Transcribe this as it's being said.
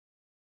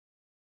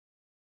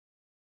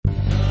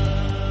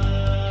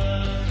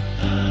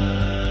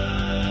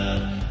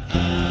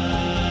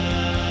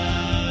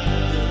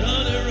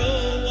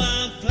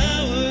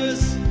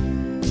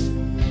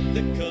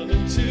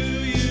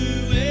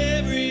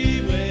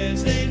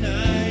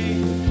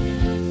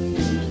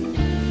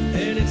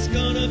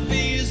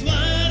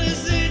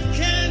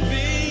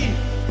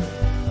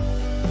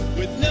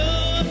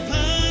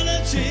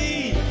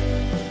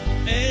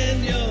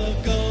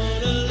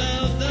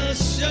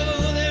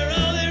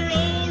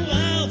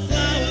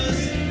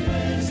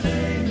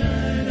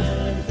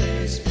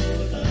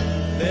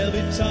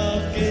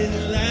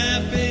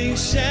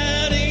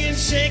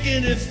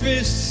Their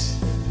fists,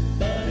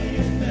 Bonnie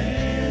and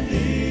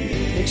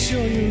Mandy. Make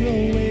sure you're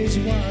always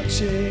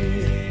watching,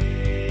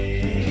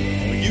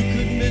 or you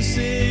could miss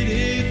it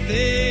if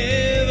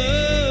they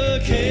ever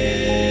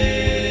kiss.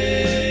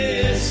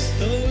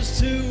 Those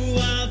two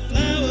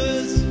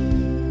wildflowers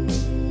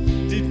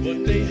did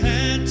what they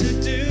had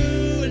to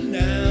do, and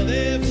now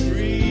they're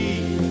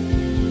free.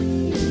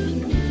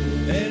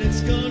 And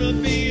it's gonna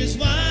be as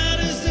wide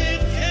as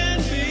it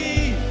can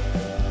be,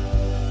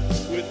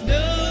 with no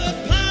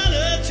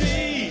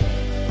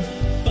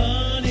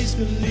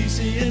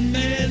Scalisi and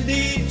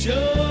Mandy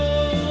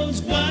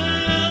Jones,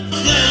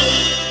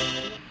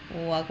 Wildflowers.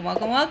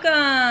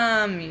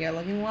 Welcome. You're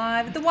looking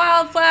live at the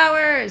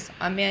Wildflowers.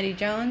 I'm Mandy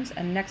Jones,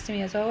 and next to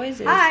me, as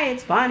always, is... Hi,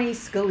 it's Bonnie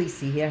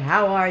Scalisi here.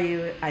 How are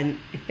you in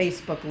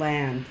Facebook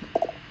land?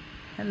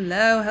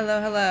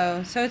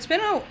 Hello. So it's been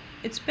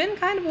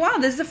kind of a while.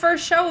 This is the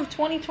first show of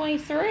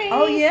 2023.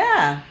 Oh,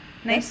 yeah.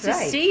 Nice to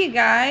see you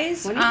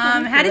guys.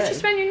 How did you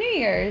spend your New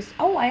Year's?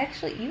 Oh,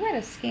 you had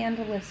a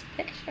scandalous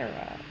picture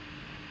up.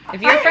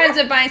 If you're friends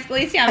with Bonnie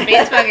Scalisi on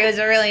Facebook, it was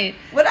a really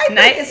what I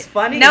think is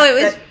funny. No,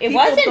 it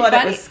wasn't thought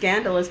funny. It was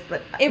scandalous,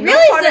 but it no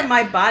really part of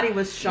my body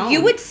was shown.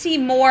 You would see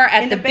more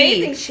at the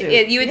beach.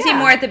 See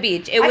more at the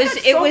beach. It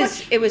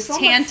was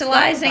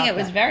tantalizing. It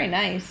was very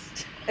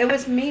nice. It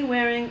was me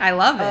wearing. I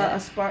love it. A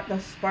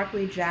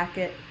sparkly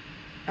jacket,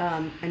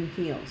 and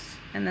heels,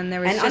 and then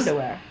there was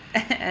underwear,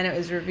 and it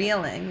was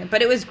revealing.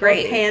 But it was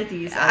great. Or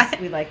panties, as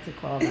we like to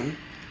call them.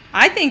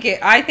 I think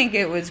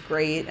it was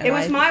great. It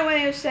was my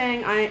way of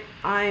saying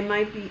I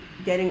might be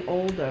getting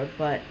older,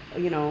 but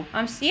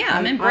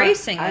I'm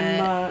embracing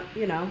it.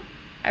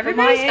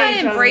 Everybody's got to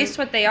embrace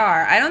what they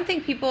are. I don't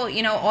think people,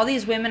 all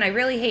these women. I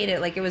really hate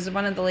it. Like, it was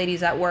one of the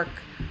ladies at work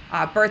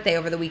birthday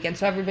over the weekend,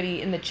 so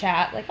everybody in the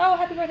chat like, oh,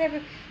 happy birthday,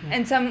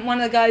 and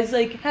one of the guys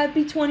like,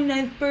 happy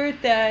 29th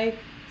birthday.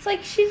 It's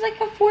like, she's like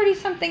a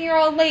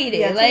 40-something-year-old lady.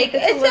 Yeah, give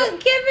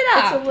it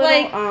up. It's a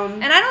little,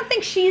 and I don't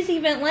think she's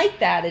even like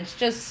that. It's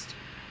just.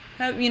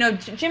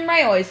 Jim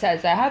Ray always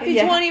says that. Happy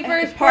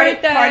 21st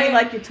birthday. Party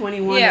like you're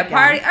 21 Yeah, again.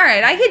 party. All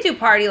right, I could do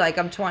party like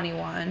I'm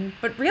 21.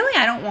 But really,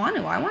 I don't want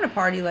to. I want to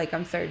party like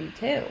I'm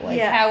 32.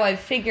 How I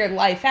figured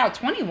life out.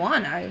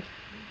 21, I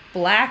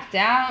blacked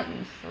out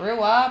and threw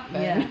up.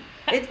 And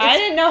I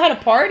didn't know how to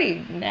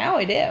party. Now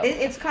I do.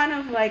 It's kind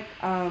of like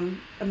a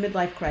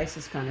midlife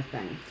crisis kind of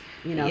thing.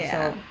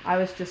 So I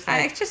was just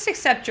like... I just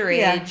accept your age.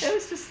 Yeah, it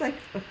was just like,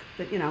 but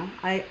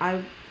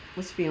I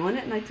was feeling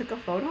it, and I took a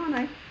photo,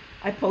 and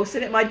I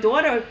posted it. My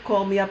daughter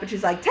called me up and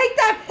she's like, take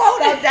that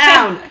photo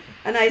down.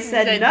 And I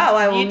said, no,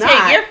 I will not. You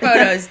take your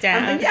photos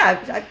down.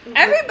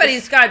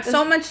 Everybody's got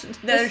so much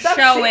they're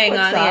showing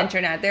on the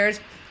internet. There's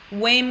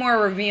way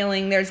more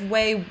revealing. There's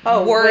way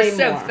worse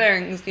of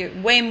things.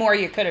 Way more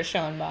you could have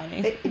shown,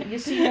 Bonnie. You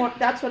see more.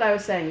 That's what I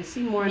was saying. You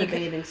see more in a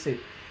bathing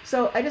suit.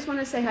 So I just want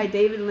to say hi.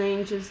 David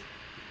Lange is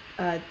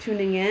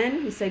tuning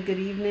in. He said good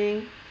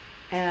evening.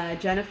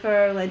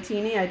 Jennifer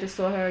Lentini, I just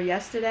saw her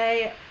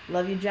yesterday.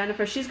 Love you,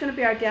 Jennifer. She's going to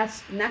be our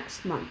guest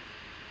next month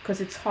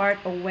because it's Heart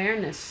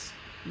Awareness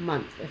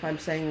Month, if I'm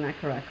saying that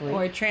correctly.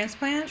 Or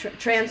transplant?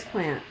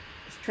 Transplant.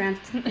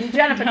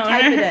 Jennifer,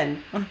 type it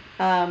in.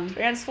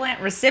 Transplant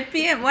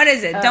recipient? What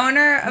is it?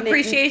 Donor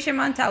Appreciation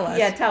Month? Tell us.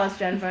 Yeah, tell us,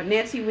 Jennifer.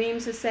 Nancy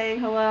Weems is saying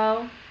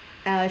hello.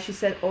 She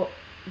said,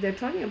 they're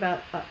talking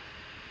about,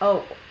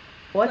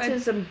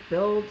 autism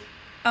build.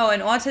 Oh, an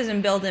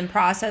autism build in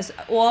process.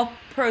 All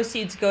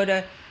proceeds go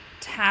to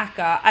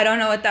TACA. I don't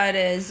know what that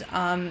is.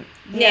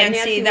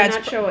 Nancy, that's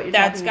not sure what you're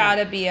that's got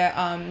to be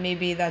a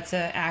maybe that's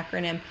an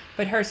acronym.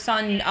 But her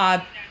son,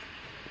 that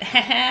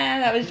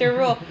was your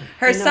rule.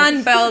 Her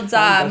son builds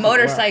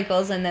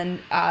motorcycles, and then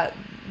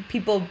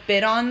people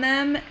bid on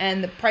them,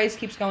 and the price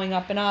keeps going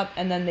up and up,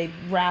 and then they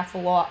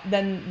raffle off.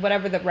 Then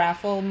whatever the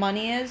raffle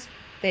money is,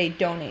 they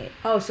donate.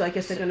 Oh, so I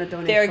guess they're going to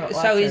donate for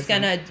autism. So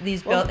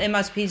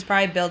he's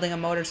probably building a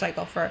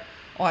motorcycle for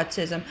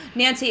autism.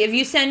 Nancy, if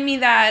you send me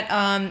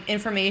that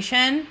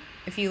information,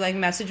 if you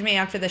message me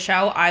after the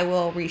show, I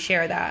will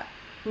reshare that.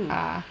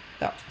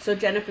 So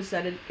Jennifer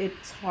said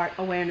it's Heart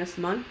Awareness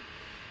Month.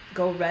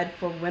 Go Red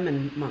for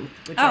Women Month.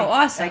 Which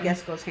awesome. I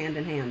guess goes hand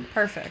in hand.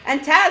 Perfect. And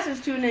Taz is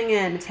tuning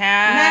in.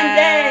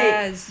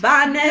 Mandy.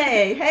 Bonnie.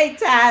 Hey,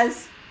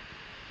 Taz.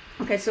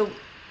 Okay, so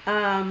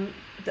I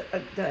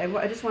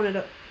just wanted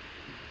to...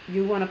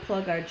 You want to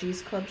plug our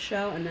G's Club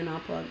show, and then I'll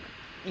plug...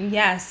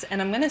 Yes,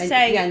 and I'm going to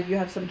say... Yeah, you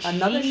have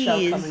another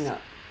show coming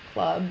up.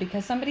 Club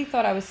because somebody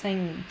thought I was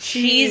saying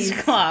Cheese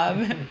Club.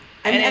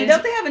 and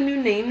don't they have a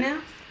new name now?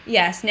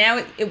 Yes,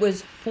 now it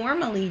was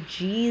formerly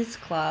G's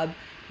Club.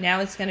 Now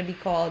it's going to be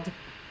called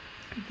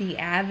The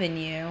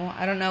Avenue.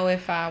 I don't know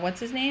if, what's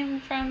his name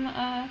from,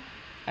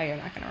 you're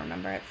not going to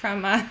remember it.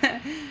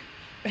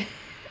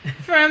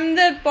 From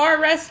the Bar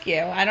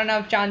Rescue. I don't know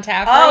if John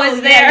Taffer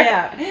was there.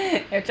 Yeah.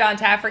 If John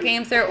Taffer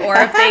came through, or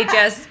if they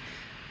just,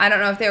 I don't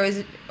know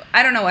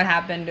what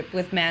happened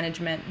with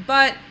management.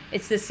 But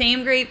it's the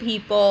same great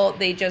people.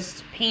 They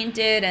just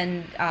painted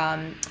and,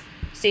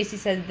 Stacy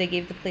said they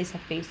gave the place a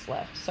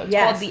facelift. So it's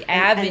called The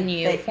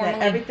Avenue.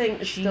 Formerly everything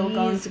is still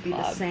going to be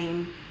the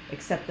same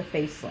except the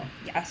facelift.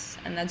 Yes,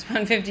 and that's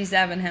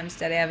 157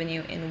 Hempstead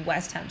Avenue in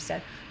West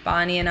Hempstead.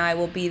 Bonnie and I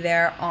will be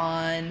there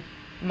on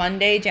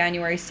Monday,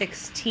 January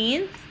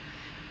 16th.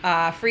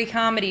 Free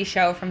comedy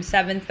show from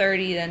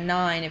 7:30 to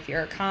 9. If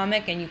you're a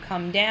comic and you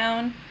come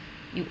down,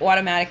 you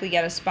automatically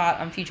get a spot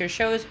on future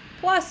shows,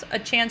 plus a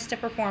chance to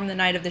perform the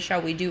night of the show.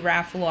 We do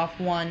raffle off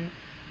one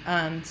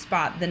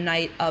spot the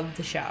night of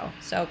the show.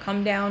 So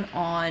come down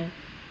on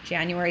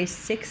January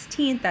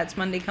 16th. That's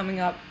Monday coming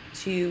up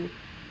to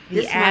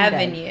the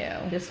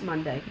Avenue. This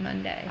Monday.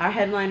 Monday. Our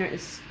headliner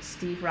is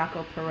Steve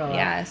Rocco Perola.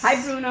 Yes.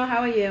 Hi, Bruno. How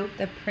are you?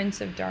 The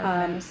Prince of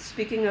Darkness.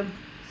 Speaking of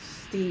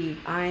Steve,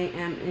 I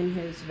am in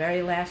his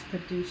very last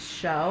produced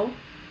show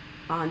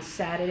on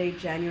Saturday,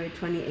 January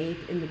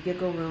 28th in the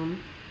Giggle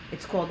Room.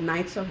 It's called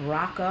Nights of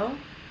Rocco,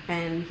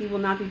 and he will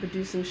not be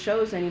producing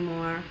shows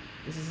anymore.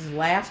 This is his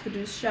last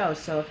produced show,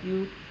 so if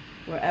you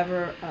were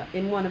ever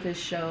in one of his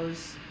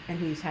shows, and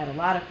he's helped a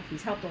lot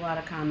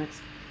of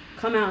comics,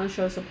 come out and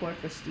show support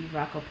for Steve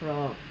Rocco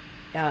Perola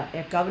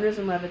at Governors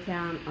in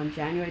Levittown on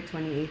January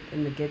 28th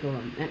in the Giggle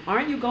Room. And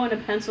aren't you going to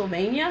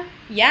Pennsylvania?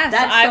 Yes,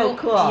 that's so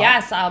cool.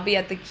 Yes, I'll be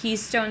at the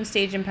Keystone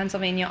Stage in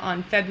Pennsylvania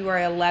on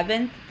February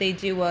 11th. They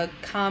do a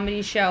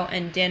comedy show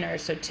and dinner,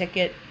 so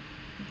ticket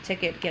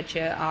gets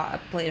you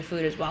a plate of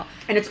food as well.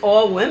 And it's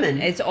all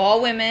women. It's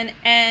all women.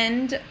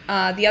 And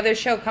the other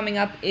show coming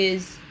up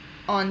is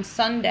on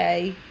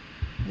Sunday,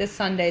 this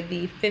Sunday,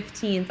 the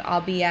 15th.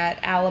 I'll be at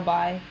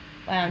Alibi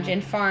Lounge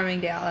in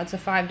Farmingdale. That's a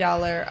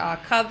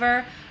 $5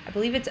 cover. I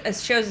believe a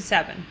show's at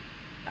 7.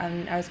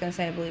 I was going to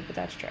say I believe, but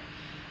that's true.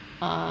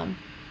 And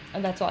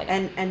that's all I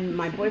got. And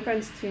my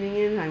boyfriend's tuning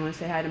in. I want to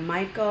say hi to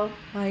Michael.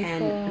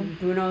 And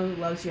Bruno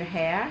loves your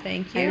hair.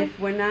 Thank you. And if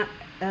we're not,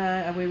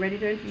 are we ready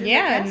to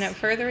introduce no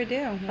further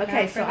ado.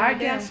 Okay, so our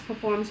guest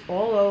performs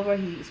all over.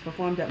 He's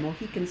performed at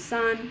Mohican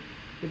Sun,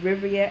 the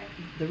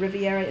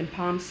Riviera in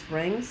Palm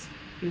Springs.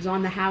 He was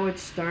on the Howard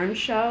Stern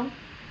Show.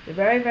 The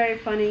very, very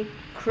funny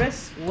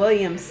Chris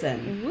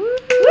Williamson. Woo!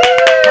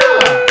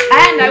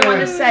 And I want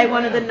to say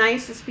one of the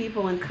nicest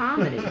people in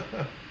comedy.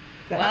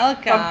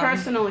 Welcome. From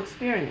personal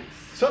experience.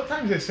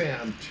 Sometimes they say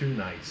I'm too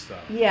nice, though.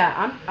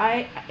 Yeah,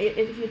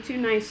 if you're too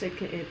nice,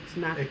 it's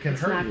not. It can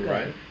hurt you,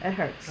 right? It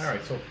hurts. All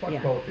right, so fuck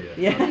both of you.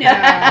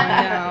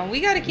 Yeah. No, we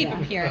got to keep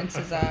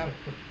appearances up.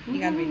 You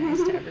got to be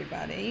nice to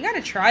everybody. You got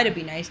to try to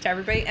be nice to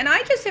everybody. And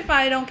if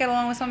I don't get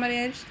along with somebody,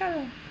 I just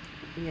gotta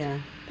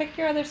pick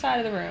your other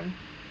side of the room.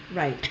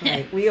 Right.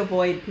 We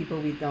avoid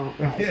people we don't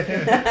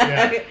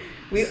like.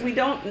 We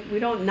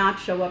don't not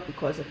show up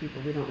because of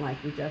people we don't like.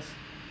 We just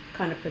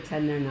kind of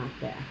pretend they're not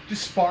there.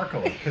 Just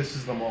sparkle. It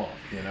pisses them off,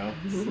 you know?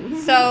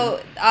 So,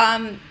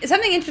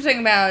 something interesting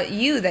about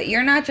you, that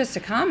you're not just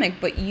a comic,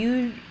 but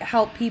you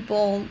help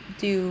people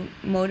do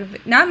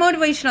not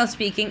motivational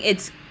speaking.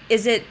 What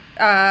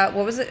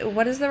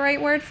is the right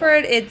word for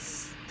it?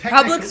 It's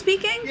public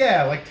speaking?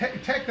 Yeah, like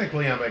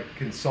technically I'm a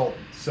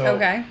consultant. So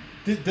okay.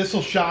 This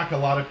will shock a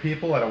lot of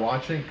that are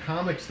watching.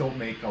 Comics don't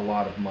make a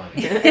lot of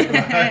money.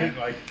 Right?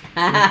 Like,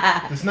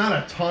 there's not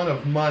a ton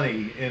of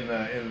money in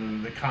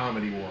the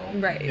comedy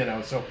world. Right. You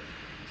know, so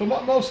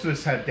most of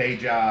us have day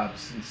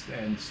jobs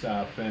and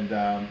stuff. And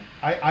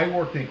I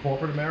worked in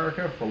corporate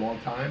America for a long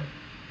time.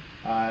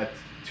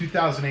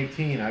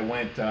 2018, I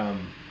went.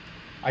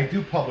 I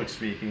do public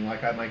speaking.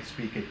 Like I might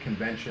speak at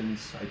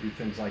conventions. I do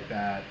things like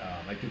that.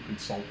 I do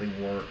consulting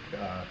work.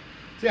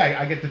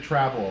 I get to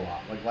travel a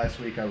lot. Like last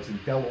week I was in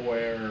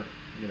Delaware,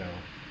 you know.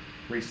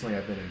 Recently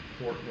I've been in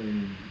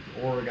Portland,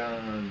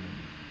 Oregon,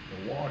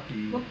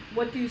 Milwaukee.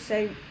 What do you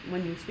say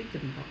when you speak to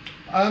people?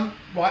 Well,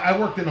 I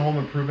worked in the home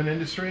improvement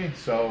industry,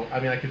 so I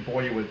mean I could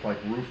bore you with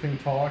like roofing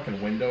talk and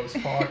windows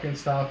talk and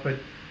stuff, but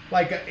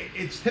like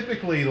it's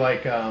typically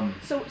like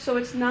So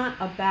it's not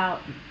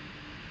about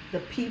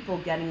the people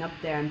getting up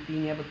there and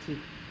being able to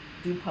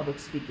do public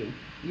speaking.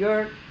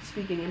 You're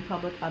speaking in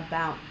public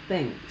about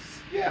things.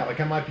 Yeah, like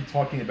I might be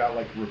talking about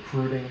like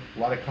recruiting. A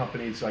lot of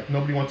companies, like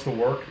nobody wants to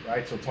work,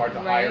 right? So it's hard to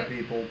hire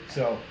people.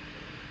 So,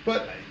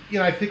 but you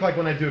know, I think like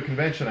when I do a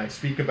convention, I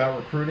speak about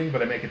recruiting,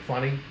 but I make it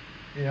funny.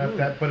 You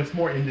know, but it's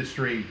more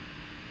industry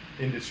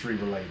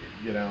related.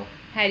 You know.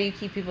 How do you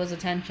keep people's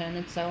attention?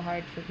 It's so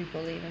hard for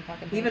people to even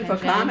fucking pay attention.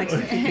 For comics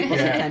to keep people's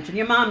attention.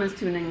 Your mom is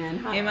tuning in.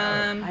 Hi, hey,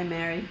 Mom. Hi,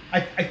 Mary.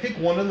 I think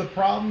one of the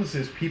problems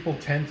is people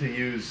tend to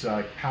use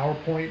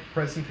PowerPoint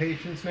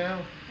presentations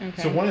now.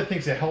 Okay. So one of the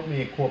things that helped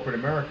me in corporate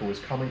America was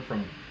coming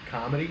from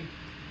comedy.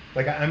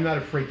 like I'm not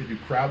afraid to do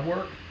crowd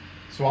work.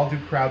 So I'll do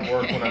crowd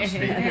work when I'm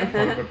speaking in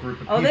front of a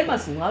group of people. Oh, they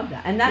must love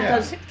that. And that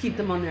does keep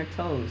them on their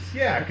toes.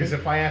 Yeah, because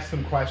if I ask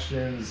them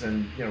questions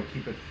and,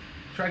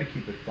 try to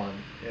keep it fun,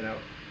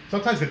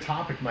 Sometimes the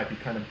topic might be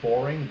kind of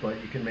boring,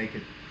 but you can make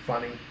it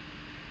funny.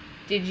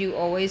 Did you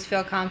always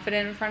feel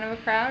confident in front of a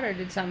crowd, or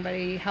did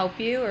somebody help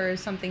you, or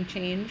something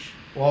change?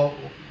 Well,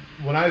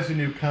 when I was a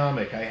new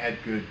comic, I had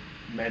good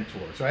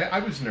mentors. I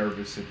was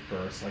nervous at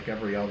first, like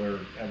every other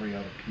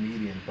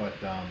comedian, but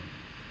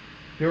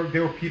there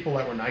were people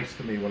that were nice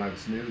to me when I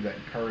was new that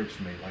encouraged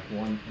me. Like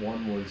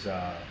one was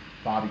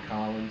Bobby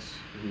Collins,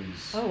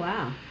 who's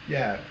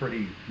a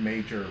pretty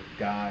major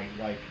guy.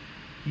 Like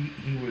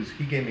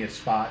he gave me a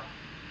spot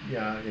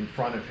in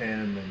front of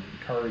him and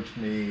encouraged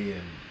me,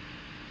 and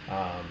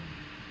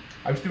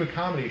I was doing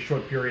comedy a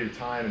short period of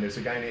time, and there's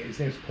a guy his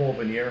name's Paul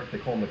Veneer. They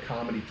call him the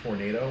Comedy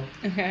Tornado.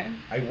 Okay.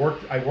 I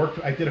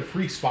did a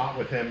free spot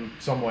with him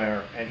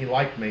somewhere, and he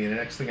liked me, and the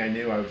next thing I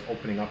knew, I was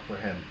opening up for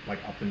him, like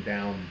up and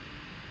down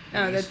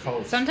the East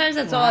Coast. Sometimes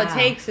that's all it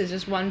takes is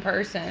just one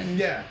person.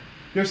 Yeah.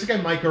 There's a guy,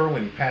 Mike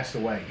Irwin, he passed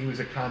away. He was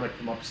a comic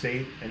from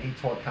upstate, and he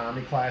taught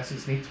comedy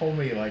classes, and he told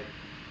me, like,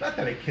 not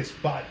that I kiss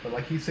butt, but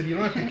like he said, you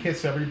don't have to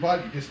kiss every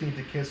butt, you just need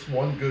to kiss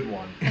one good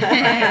one.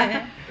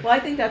 Well, I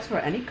think that's for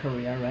any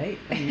career, right?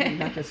 I mean,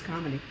 not just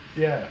comedy.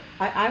 Yeah.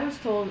 I was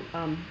told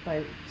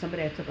by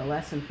somebody I took a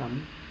lesson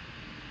from.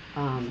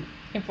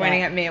 You're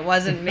pointing at me. It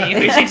wasn't me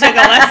who she took a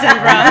lesson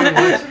from.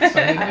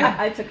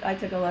 I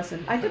took a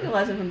lesson. I took a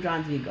lesson from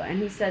John Ziegler, and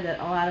he said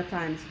that a lot of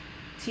times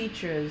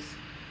teachers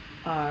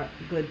are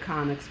good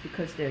comics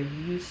because they're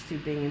used to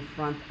being in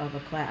front of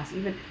a class.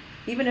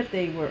 Even if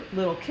they were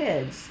little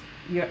kids,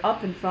 you're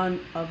up in front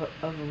of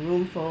a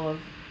room full of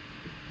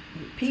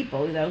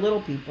people, they're little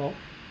people,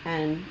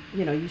 and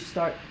you're used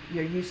to,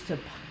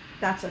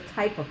 that's a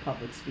type of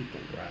public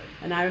speaking. Right.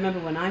 And I remember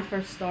when I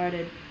first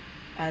started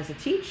as a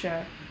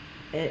teacher,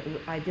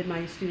 I did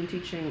my student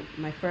teaching,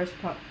 my first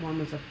one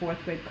was a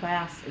 4th grade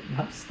class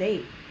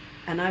upstate,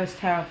 and I was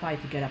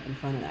terrified to get up in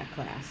front of that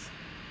class.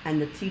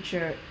 And the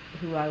teacher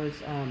who was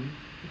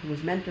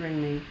mentoring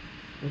me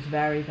was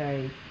very,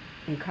 very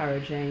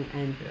encouraging,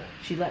 and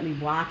she let me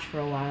watch for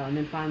a while, and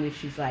then finally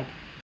she's like,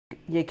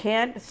 you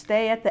can't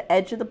stay at the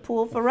edge of the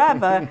pool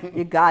forever.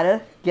 You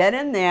gotta get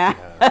in there.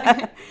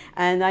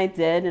 And I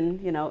did, and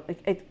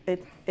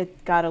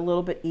it got a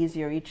little bit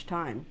easier each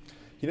time.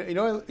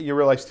 You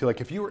realize too,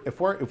 like if we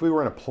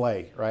were in a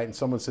play, right, and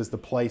someone says the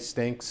play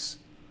stinks,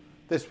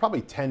 there's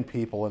probably 10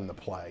 people in the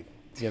play.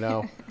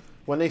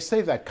 When they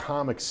say that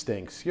comic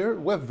stinks,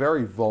 we're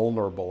very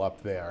vulnerable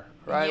up there,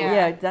 right?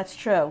 Yeah, that's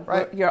true.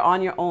 Right. You're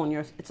on your own.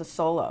 It's a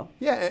solo.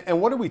 Yeah,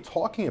 and what are we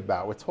talking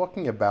about? We're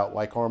talking about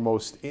like our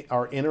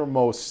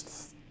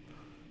innermost,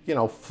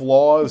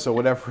 flaws or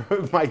whatever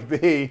it might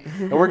be,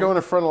 and we're going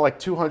in front of like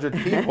 200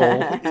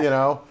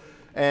 people,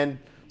 and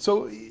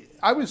so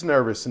I was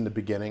nervous in the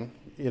beginning,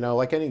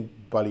 like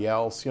anybody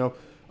else,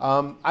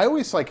 I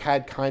always like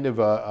had kind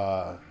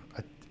of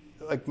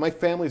like my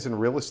family's in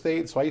real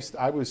estate, so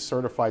I was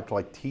certified to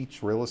like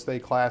teach real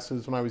estate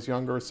classes when I was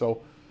younger.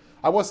 So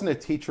I wasn't a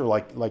teacher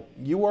like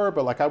you were,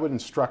 but like I would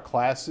instruct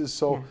classes.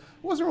 So I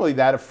wasn't really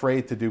that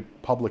afraid to do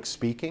public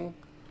speaking.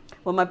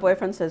 Well, my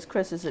boyfriend says,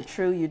 Chris, is it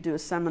true you do a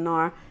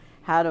seminar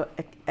how to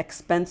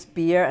expense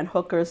beer and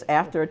hookers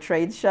after a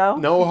trade show?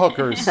 No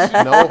hookers,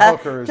 no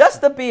hookers.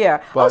 Just the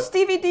beer. But,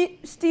 Stevie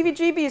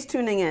GB is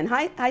tuning in.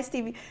 Hi,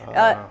 Stevie.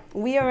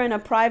 We are in a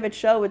private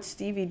show with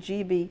Stevie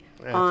GB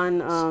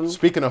on.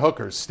 Speaking of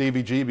hookers,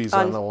 Stevie GB's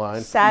on the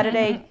line.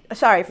 Friday,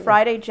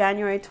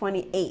 January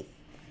 28th,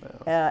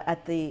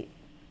 at the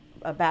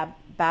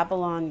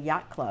Babylon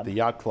Yacht Club. The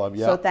Yacht Club,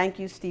 yeah. So thank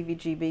you, Stevie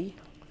GB,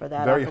 for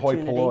that Very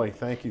opportunity. hoi polloi.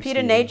 Thank you, Peter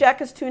Stevie.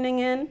 Najak is tuning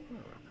in.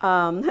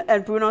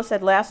 And Bruno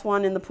said, last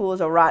one in the pool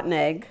is a rotten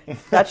egg.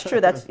 That's true.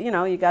 That's, you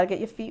got to get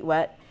your feet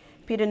wet.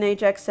 Peter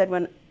Najak said,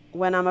 when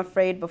I'm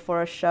afraid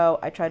before a show,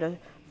 I try to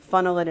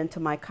funnel it into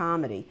my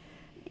comedy.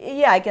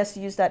 Yeah, I guess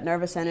use that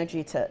nervous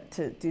energy to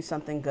do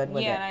something good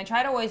with it. Yeah, and I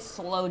try to always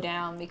slow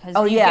down because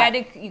you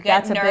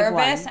get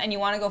nervous and you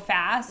want to go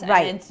fast,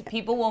 and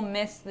people will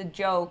miss the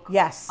joke.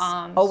 Yes,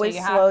 always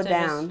so slow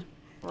down.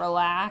 Just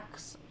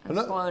relax and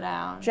slow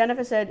down.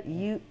 Jennifer said,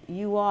 I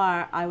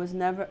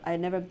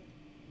never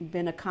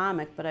been a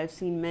comic, but I've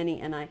seen many,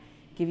 and I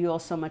give you all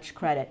so much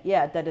credit.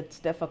 Yeah, that it's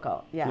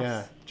difficult. Yes.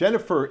 Yeah,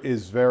 Jennifer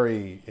is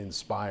very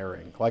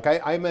inspiring. Like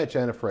I met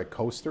Jennifer at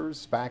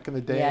Coasters back in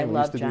the day. Yeah, we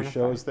used to do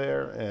shows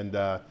there, and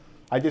I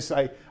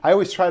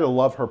always try to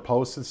love her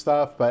posts and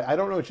stuff. But I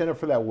don't know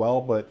Jennifer that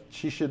well, but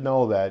she should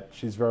know that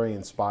she's very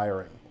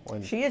inspiring.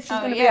 She is.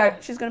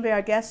 She's going to be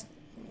our guest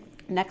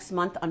next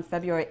month on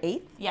February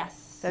 8th.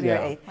 Yes.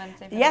 February 8th.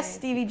 Wednesday, yes,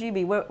 Stevie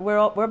GB.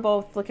 We're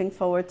both looking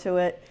forward to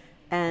it,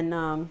 and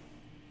I'm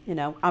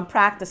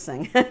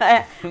practicing.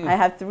 I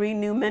have 3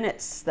 new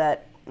minutes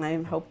that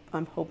I'm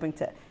hoping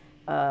to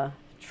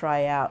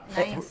try out.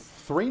 Nice.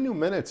 3 new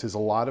minutes is a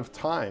lot of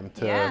time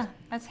to. Yeah,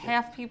 that's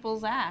half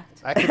people's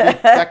act.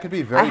 That could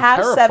be very terrifying. I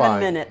have 7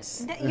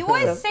 minutes. You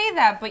always say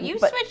that, but you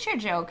switch your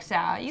jokes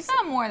out. You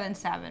got more than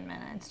 7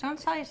 minutes. Don't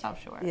sell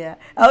yourself short. Yeah.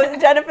 Oh,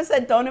 Jennifer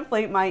said, "Don't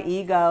inflate my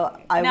ego.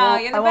 I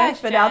won't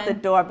fit out the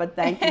door, but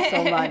thank you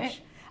so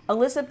much."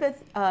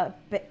 Elizabeth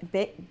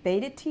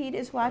Badatide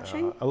is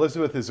watching.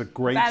 Elizabeth is a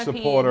great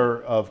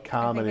supporter of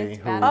comedy.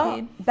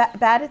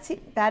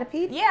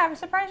 Badatide? Yeah, I'm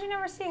surprised you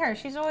never see her.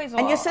 She's always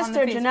and your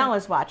sister Janelle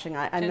is watching.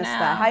 I missed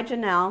that. Hi,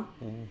 Janelle.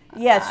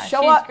 Yes,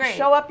 show up. Great.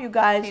 Show up, you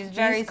guys. She's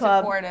very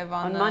supportive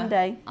on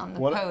Monday. On the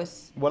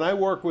posts. When I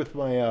work with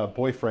my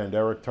boyfriend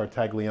Eric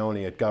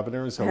Tartaglione at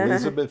Governor's,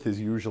 Elizabeth is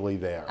usually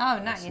there. Oh,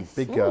 nice. She's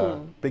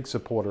big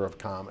supporter of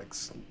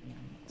comics.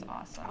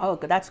 Awesome. Oh,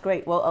 that's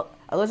great. Well,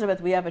 Elizabeth,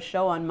 we have a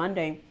show on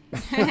Monday.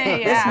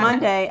 This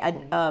Monday at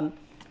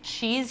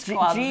Cheese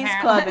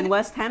Club in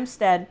West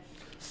Hempstead,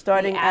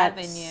 starting at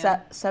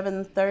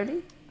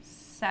 7:30.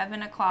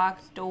 7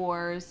 o'clock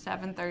doors.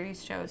 7:30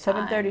 show.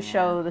 7:30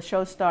 show. The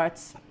show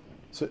starts,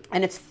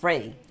 and it's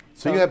free.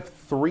 So you have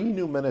 3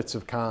 new minutes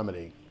of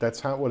comedy. That's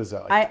how. What is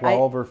that? Like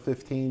 12 or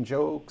 15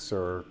 jokes,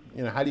 or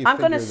how do you? I'm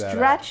going to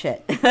stretch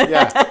it.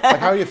 Yeah. Like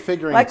how are you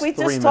figuring? Like we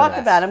just talked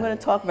about. I'm going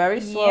to talk very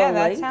slowly. Yeah,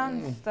 that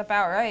sounds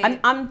about right.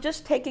 I'm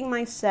just taking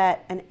my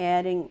set and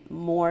adding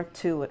more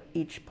to it,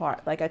 each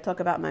part. Like I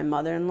talk about my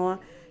mother-in-law.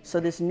 So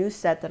this new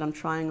set that I'm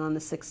trying on the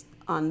 6th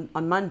on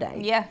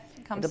Monday. Yeah,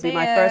 it'll be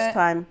my first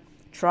time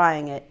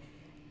trying it.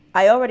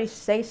 I already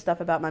say stuff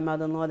about my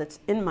mother-in-law that's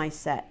in my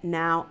set.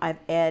 Now I've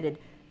added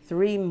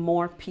 3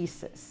 more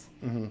pieces.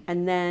 Mm-hmm.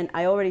 And then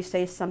I already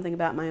say something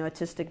about my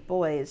autistic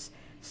boys,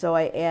 so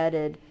I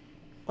added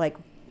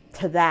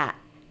to that.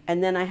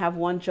 And then I have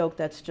one joke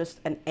that's just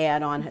an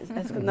add-on.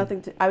 That's got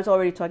nothing to. I was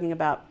already talking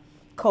about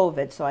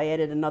COVID, so I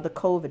added another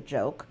COVID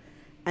joke.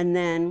 And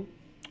then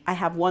I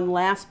have one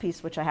last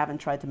piece which I haven't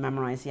tried to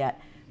memorize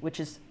yet, which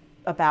is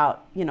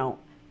about,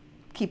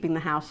 keeping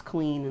the house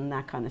clean and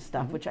that kind of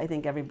stuff, which I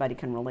think everybody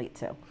can relate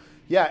to.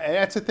 Yeah, and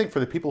that's the thing for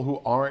the people who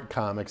aren't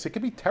comics. It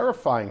can be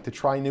terrifying to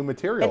try new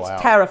material out.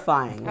 It's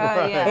terrifying.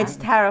 Yeah. It's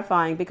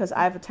terrifying because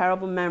I have a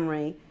terrible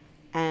memory,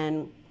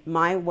 and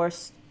my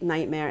worst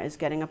nightmare is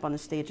getting up on the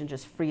stage and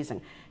just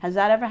freezing. Has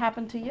that ever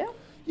happened to you?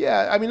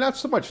 Yeah, I mean, not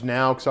so much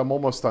now because I'm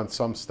almost on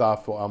some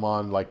stuff. I'm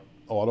on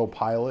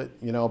autopilot,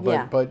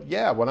 But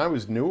yeah, when I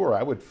was newer,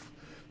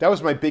 that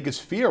was my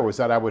biggest fear, was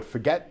that I would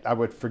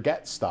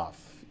forget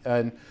stuff.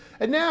 And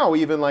now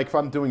even if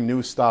I'm doing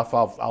new stuff,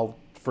 I'll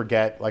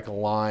forget a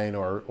line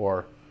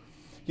or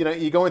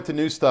you go into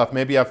new stuff,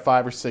 maybe you have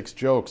 5 or 6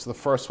 jokes. The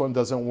first one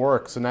doesn't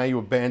work, so now you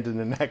abandon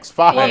the next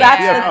 5. Well,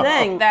 that's the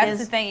thing. That's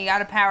the thing. You got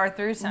to power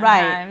through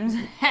sometimes.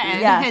 Right.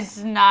 And it's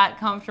not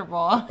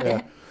comfortable.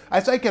 Yeah.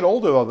 As I get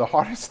older, though, the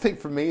hardest thing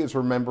for me is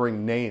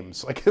remembering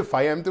names. If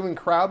I am doing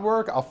crowd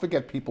work, I'll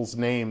forget people's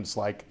names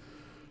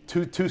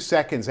 2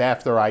 seconds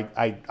after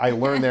I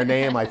learn their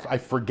name. I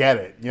forget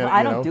it.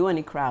 I don't do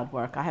any crowd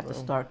work. I have to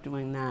start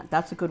doing that.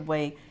 That's a good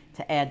way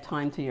to add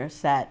time to your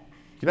set.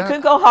 It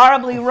could go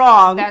horribly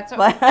wrong. That's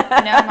what,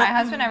 my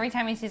husband, every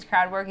time he sees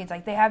crowd work, he's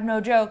like, they have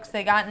no jokes,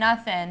 they got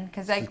nothing.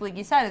 Because like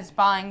you said, it's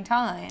buying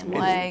time.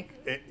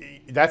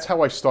 That's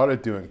how I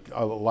started doing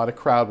a lot of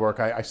crowd work.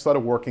 I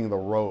started working the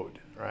road,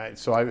 right?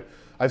 So I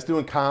was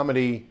doing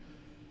comedy.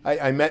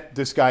 I met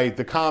this guy,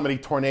 the comedy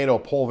tornado,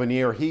 Paul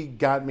Veneer. He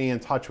got me in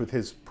touch with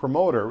his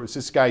promoter. It was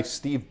this guy,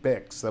 Steve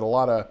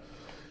Bix,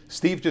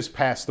 Steve just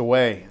passed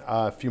away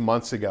a few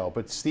months ago,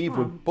 but Steve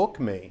would book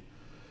me.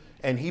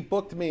 And he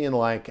booked me in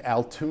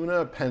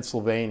Altoona,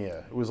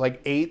 Pennsylvania. It was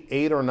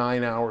 8 or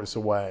 9 hours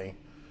away.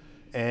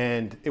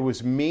 And it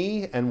was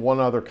me and one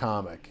other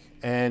comic.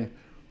 And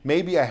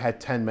maybe I had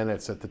 10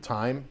 minutes at the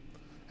time.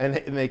 And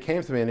they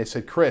came to me and they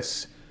said,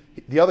 Chris,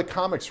 the other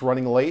comic's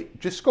running late.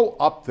 Just go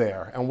up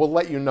there and we'll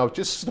let you know.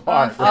 Just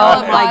start.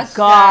 Oh my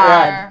God.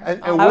 Yeah.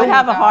 And I would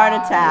have a heart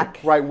attack.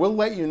 Right. We'll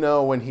let you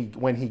know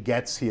when he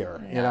gets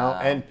here,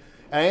 And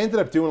I ended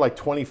up doing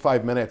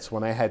 25 minutes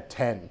when I had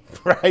 10,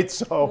 right?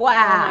 So,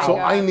 wow. So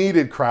I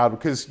needed crowd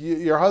because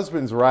your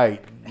husband's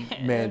right,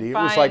 Mandy. It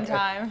was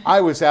time.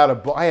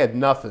 I had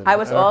nothing. I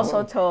was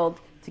also told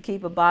to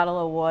keep a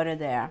bottle of water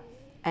there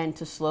and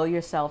to slow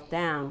yourself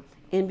down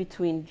in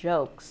between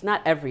jokes.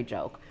 Not every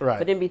joke, right.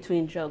 But in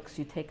between jokes,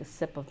 you take a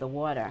sip of the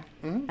water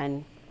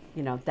and,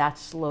 that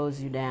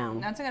slows you down.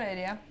 That's a good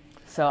idea.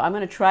 So I'm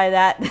going to try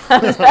that.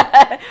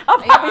 I'll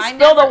probably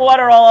spill the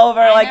water all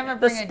over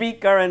the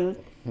speaker and...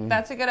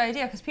 That's a good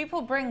idea because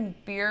people bring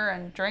beer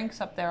and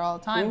drinks up there all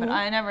the time, but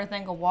I never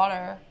think of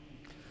water.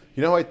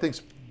 I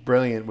think's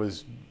brilliant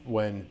was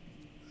when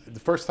the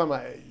first time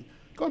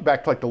going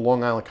back to the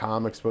Long Island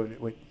comics, but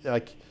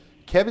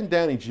Kevin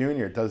Downey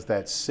Jr. does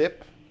that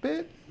sip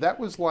bit. That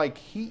was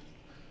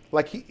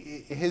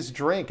his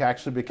drink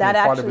actually became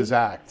part of his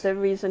act. The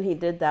reason he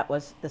did that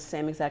was the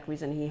same exact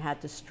reason he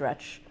had to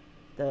stretch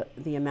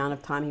the amount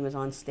of time he was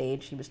on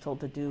stage. He was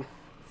told to do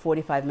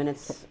 45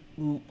 minutes.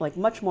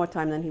 Much more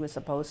time than he was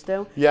supposed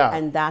to. Yeah.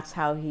 And that's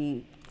how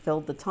he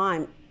filled the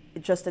time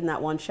just in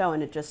that one show,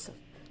 and it just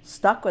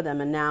stuck with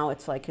him, and now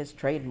it's like his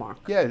trademark.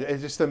 Yeah,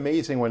 it's just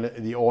amazing when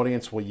the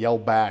audience will yell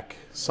back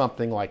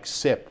something like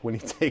 "sip" when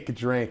you take a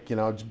drink. You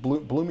know, it just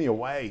blew me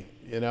away.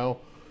 You know,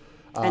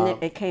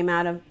 and it came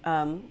out of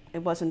it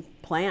wasn't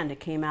planned. It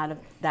came out of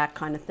that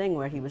kind of thing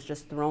where he was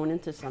just thrown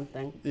into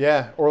something.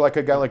 Yeah, or like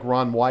a guy like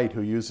Ron White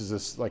who uses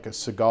this like a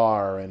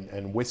cigar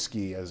and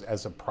whiskey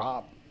as a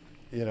prop.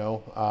 You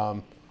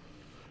know,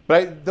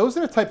 but those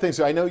are the type of things.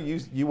 I know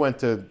you went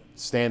to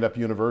stand-up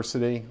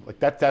university. Like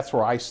that's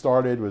where I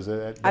started. Was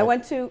it? I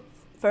went to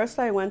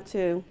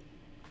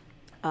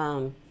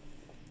John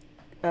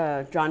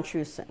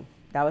Truson.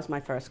 That was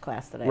my first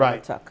class that I ever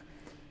took.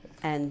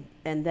 And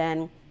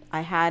then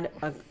I had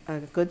a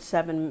good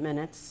 7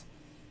 minutes.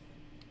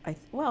 I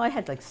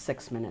had like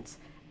 6 minutes,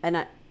 and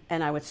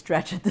I would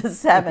stretch it to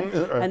 7,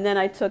 and then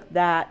I took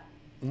that,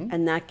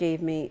 and that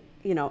gave me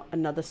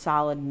another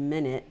solid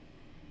minute.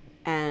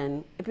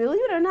 And believe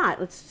it or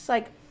not, it's just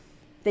like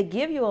they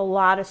give you a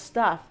lot of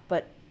stuff,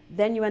 but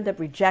then you end up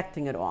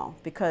rejecting it all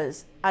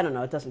because I don't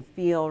know, it doesn't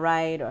feel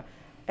right,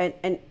 and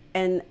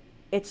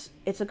it's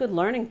a good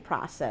learning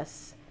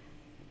process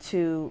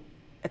to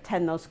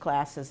attend those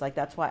classes. Like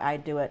that's why I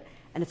do it,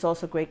 and it's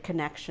also great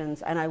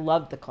connections. And I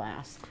loved the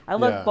class. I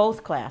loved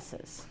both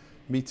classes.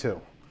 Me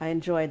too. I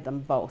enjoyed them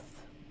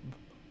both.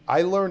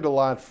 I learned a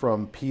lot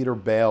from Peter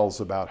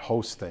Bales about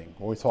hosting.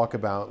 When we talk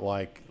about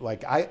like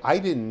I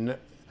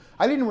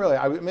didn't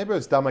really, maybe I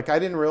was dumb. Like I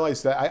didn't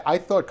realize that. I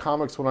thought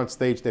comics went on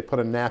stage, they put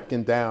a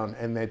napkin down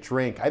and they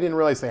drink. I didn't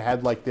realize they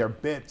had like their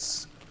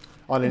bits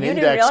on an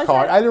index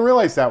card. I didn't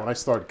realize that when I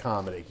started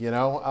comedy.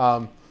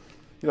 The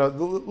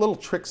little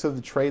tricks of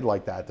the trade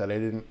like that I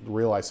didn't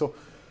realize. So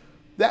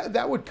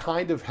that would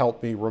kind of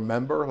help me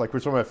remember. Like we're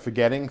talking about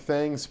forgetting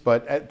things,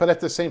 but at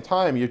the same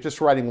time, you're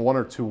just writing one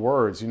or two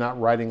words. You're not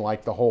writing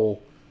like the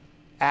whole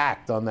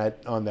act on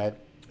that index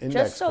card.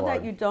 Just so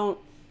that you don't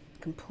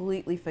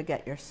completely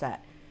forget your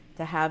set.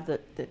 To have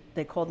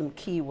they call them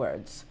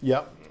keywords.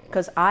 Yep.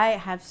 Because I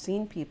have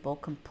seen people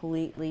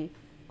completely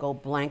go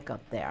blank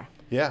up there.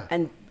 Yeah.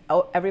 And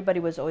everybody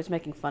was always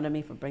making fun of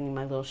me for bringing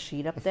my little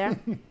sheet up there.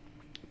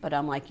 But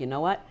I'm like, you know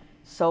what?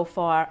 So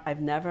far,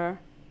 I've never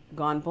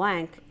gone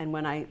blank. And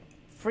when I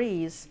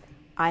freeze,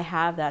 I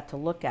have that to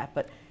look at.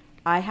 But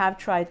I have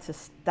tried to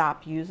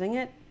stop using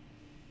it.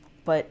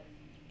 But,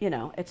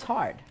 it's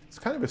hard. It's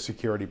kind of a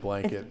security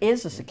blanket. It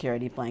is a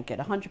security blanket,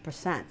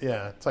 100%.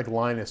 Yeah, it's like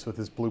Linus with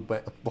his blue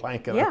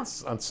blanket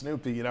on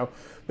Snoopy,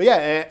 But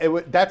yeah,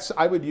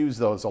 I would use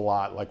those a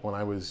lot. Like when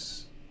I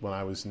was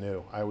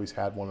new, I always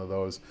had one of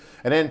those.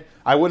 And then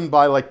I wouldn't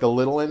buy like the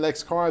little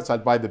index cards.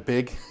 I'd buy the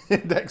big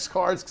index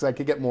cards because I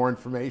could get more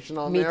information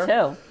on there. Me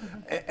too.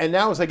 And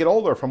now as I get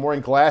older, if I'm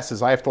wearing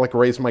glasses, I have to like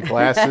raise my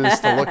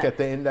glasses to look at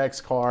the index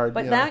card.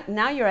 But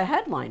now you're a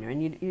headliner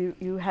and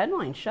you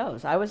headline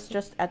shows. I was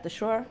just at the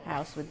Shore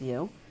House with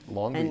you.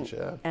 Long Beach,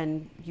 yeah.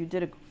 And you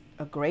did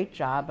a great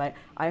job.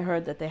 I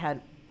heard that they had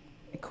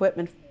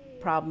equipment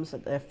problems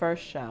at their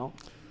first show.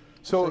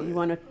 So you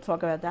want to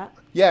talk about that?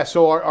 Yeah,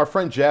 so our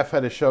friend Jeff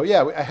had a show.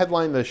 Yeah, I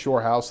headlined the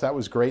Shore House. That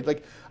was great.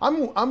 Like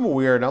I'm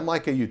weird. I'm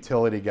like a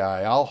utility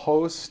guy. I'll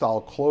host,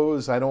 I'll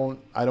close. I don't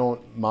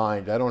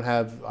mind. There's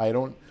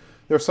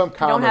some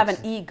comics. You don't have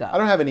an ego. I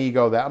don't have an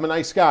ego I'm a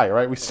nice guy,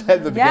 right? We said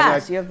at the beginning.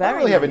 Yes, you're very I don't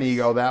really have an nice.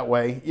 ego that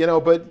way,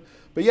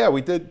 but yeah,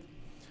 we did.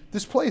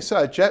 This place,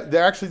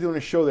 they're actually doing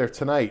a show there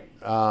tonight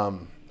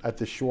at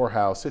the Shore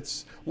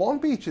House. Long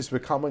Beach is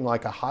becoming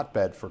like a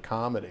hotbed for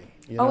comedy.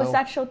 Is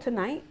that show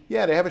tonight?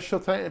 Yeah, they have a show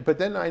tonight. But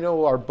then I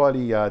know our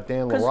buddy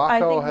Dan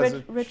LaRocco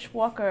has Rich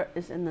Walker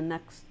is in the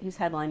next. He's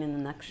headlining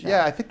the next show.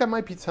 Yeah, I think that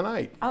might be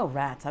tonight. Oh,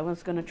 rats! I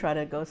was going to try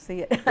to go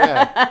see it.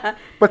 Yeah,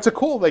 but it's a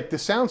cool the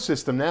sound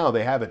system now.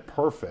 They have it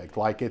perfect.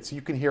 Like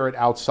you can hear it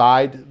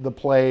outside the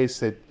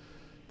place.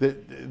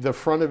 The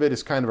front of it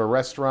is kind of a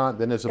restaurant.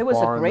 Then there's a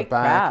bar in the back. It was a great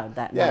crowd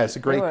that night. Yeah, it's a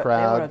great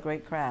crowd. They were a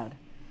great crowd.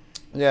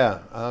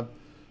 Yeah,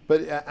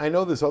 but I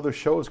know there's other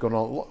shows going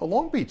on.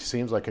 Long Beach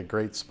seems like a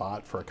great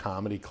spot for a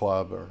comedy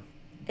club.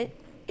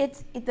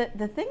 It's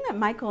the thing that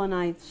Michael and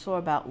I saw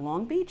about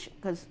Long Beach,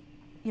 because,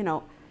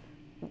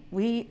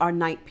 we are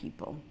night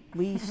people.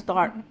 We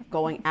start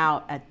going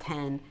out at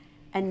 10,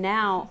 and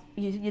now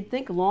you'd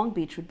think Long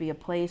Beach would be a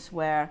place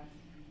where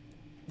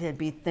there'd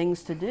be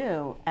things to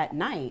do at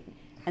night.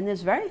 And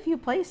there's very few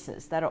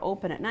places that are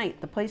open at night.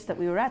 The place that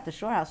we were at, the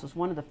Shore House, was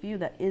one of the few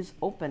that is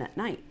open at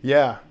night.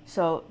 Yeah.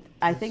 So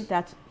I think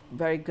that's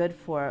very good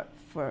for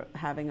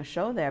having a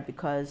show there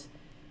because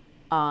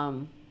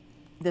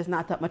there's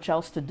not that much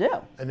else to do.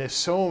 And there's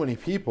so many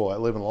people that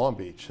live in Long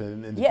Beach.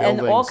 And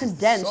and all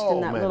condensed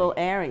in that little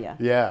area.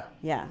 Yeah.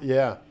 Yeah.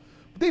 Yeah.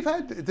 But they've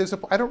had,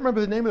 I don't remember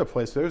the name of the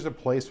place, but there's a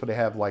place where they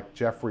have like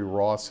Jeffrey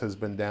Ross has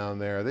been down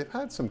there. They've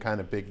had some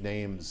kind of big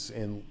names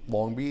in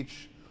Long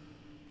Beach.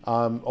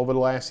 Over the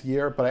last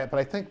year, but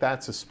I think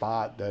that's a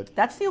spot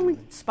that's the only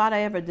spot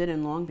I ever did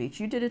in Long Beach.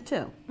 You did it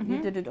too. Mm-hmm.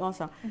 You did it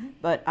also,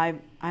 but I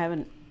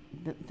haven't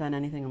done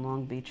anything in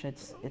Long Beach.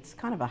 It's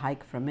kind of a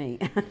hike for me.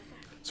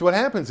 So what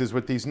happens is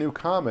with these new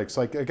comics,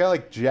 like a guy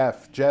like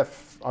Jeff,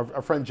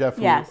 our friend Jeff,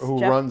 who Jeff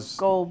runs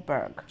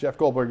Goldberg. Jeff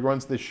Goldberg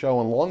runs this show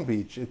in Long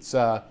Beach. It's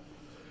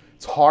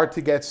hard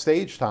to get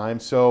stage time,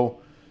 so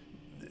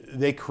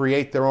they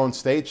create their own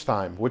stage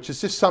time, which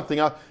is just something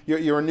else.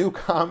 You're a new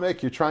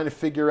comic. You're trying to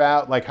figure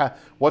out like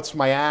what's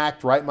my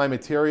act, write my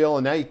material,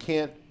 and now you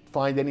can't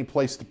find any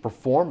place to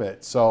perform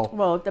it.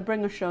 So the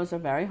bringer shows are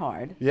very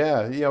hard.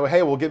 Yeah,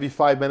 hey, we'll give you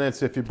 5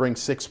 minutes if you bring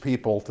 6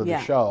 people to the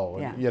show.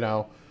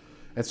 Yeah.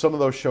 And some of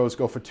those shows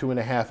go for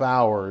 2.5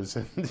 hours,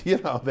 and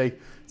they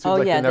seem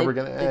like they're never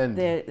going to end.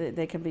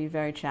 They can be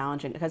very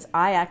challenging because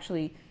I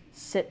actually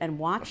sit and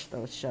watch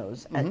those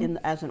shows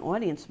as an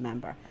audience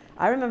member.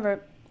 I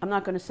remember, I'm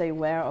not going to say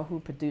where or who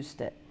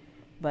produced it,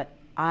 but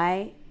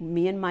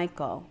me and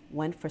Michael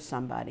went for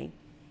somebody.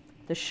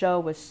 The show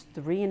was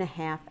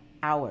 3.5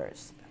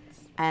 hours,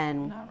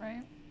 and not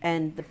right.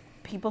 And the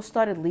people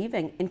started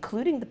leaving,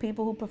 including the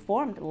people who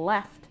performed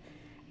left.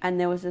 And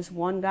there was this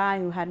one guy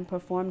who hadn't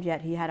performed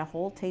yet. He had a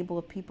whole table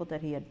of people that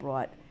he had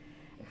brought.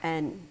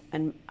 And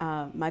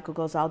Michael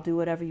goes, I'll do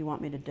whatever you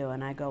want me to do.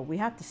 And I go, we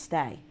have to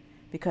stay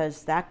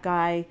because that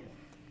guy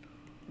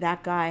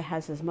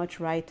has as much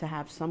right to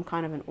have some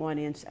kind of an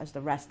audience as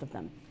the rest of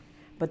them.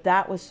 But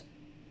that was,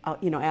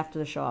 after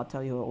the show, I'll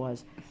tell you who it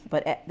was.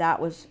 But that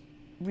was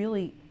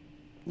really,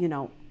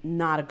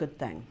 not a good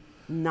thing.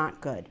 Not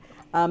good.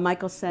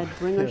 Michael said,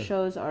 bringer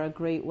shows are a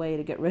great way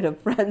to get rid of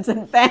friends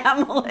and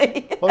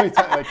family. Let me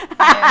tell you.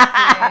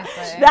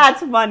 That's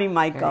funny,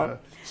 Michael.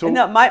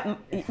 No,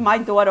 my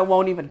daughter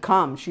won't even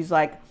come. She's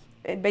like,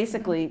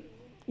 basically,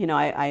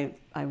 I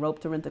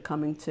roped her into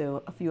coming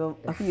to a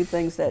few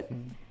things that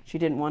she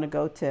didn't want to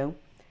go to.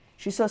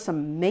 She saw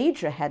some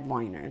major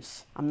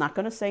headliners. I'm not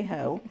going to say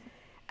who.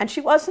 And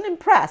she wasn't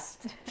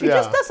impressed. She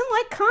just doesn't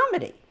like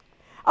comedy.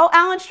 Oh,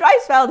 Alan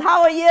Streisfeld,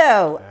 how are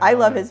you? I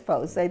love his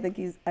posts. I think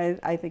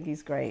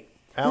he's great.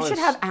 We should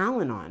have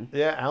Alan on.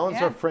 Yeah,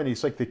 Alan's our friend.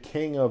 He's like the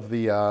king of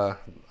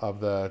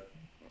the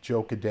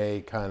joke a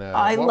day kind of.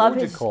 I love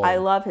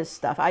his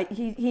stuff.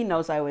 He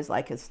knows I always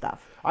like his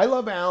stuff. I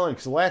love Alan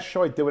because the last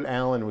show I did with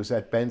Alan was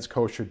at Ben's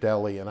Kosher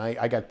Deli, and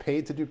I got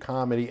paid to do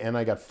comedy and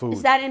I got food.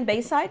 Is that in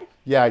Bayside?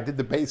 Yeah, I did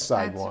the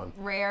Bayside one.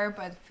 Rare,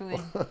 but food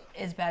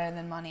is better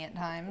than money at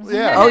times.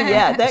 Yeah. Oh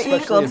yeah, they're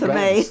equal to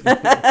me.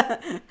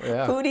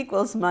 Yeah. Food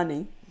equals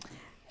money.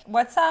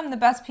 What's the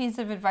best piece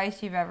of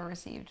advice you've ever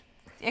received?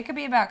 It could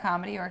be about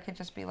comedy, or it could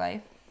just be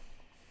life.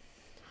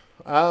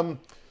 Well,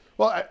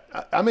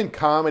 I'm in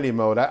comedy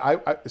mode.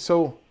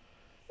 So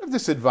I have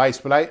this advice,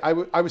 but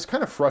I was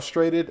kind of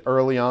frustrated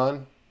early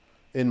on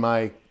in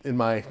my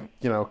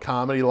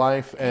comedy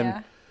life,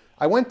 and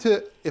I went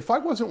to, if I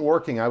wasn't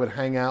working, I would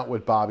hang out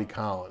with Bobby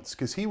Collins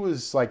because he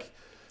was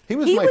he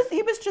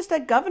was just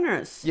at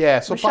Governor's. Yeah,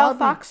 so Michelle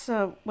Fox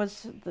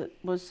was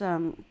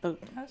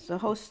the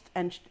host,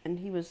 and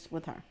he was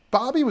with her.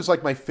 Bobby was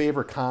like my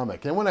favorite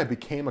comic, and when I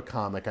became a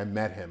comic, I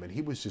met him, and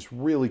he was just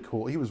really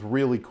cool. He was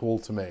really cool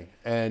to me,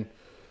 and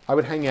I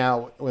would hang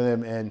out with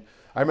him. And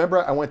I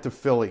remember I went to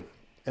Philly,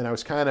 and I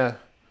was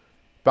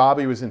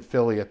Bobby was in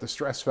Philly at the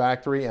Stress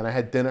Factory, and I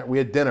had dinner. We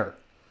had dinner,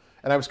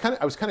 and I was kind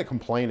of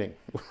complaining,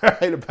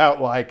 right,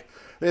 about like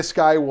this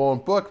guy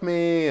won't book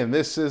me, and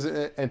this is,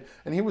 and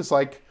he was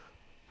like,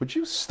 would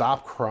you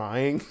stop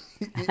crying?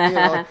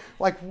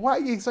 Like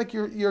why? He's like,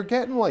 you're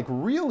getting like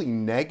really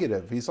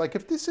negative. He's like,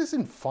 if this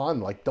isn't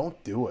fun, like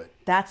don't do it.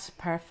 That's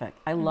perfect.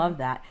 I love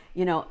that.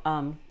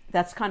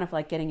 That's kind of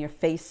like getting your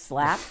face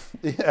slapped.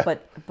 Yeah.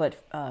 But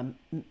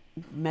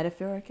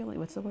metaphorically,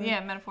 what's the word?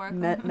 Yeah, metaphorically.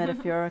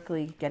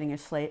 Metaphorically getting your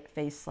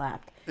face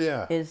slapped.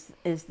 Yeah. Is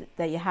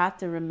that you have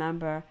to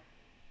remember.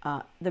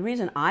 The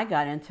reason I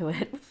got into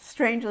it,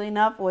 strangely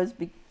enough, was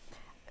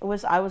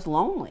I was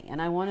lonely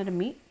and I wanted to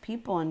meet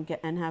people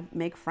and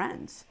make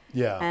friends.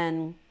 Yeah.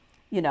 And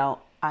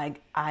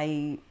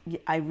I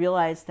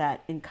realized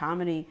that in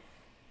comedy,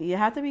 you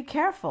have to be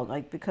careful,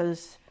 like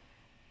because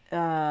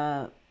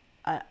I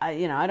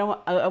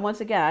don't want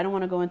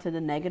to go into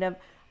the negative.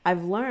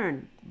 I've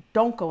learned,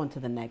 don't go into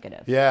the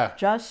negative. Yeah.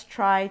 Just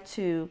try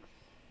to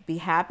be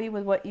happy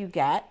with what you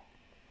get.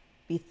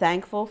 Be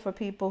thankful for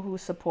people who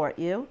support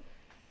you,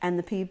 and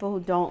the people who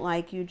don't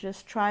like you,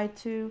 just try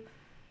to,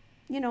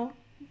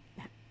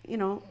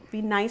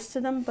 be nice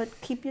to them, but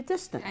keep your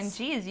distance. And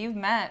geez, you've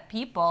met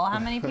people. How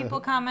many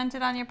people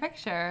commented on your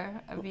picture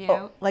of you?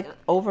 Oh, like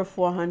over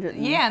 400.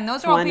 Yeah, and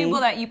those are all people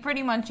that you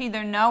pretty much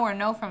either know or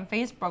know from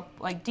Facebook,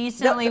 like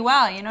decently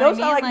well. You know those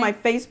what I mean? Those are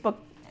like my Facebook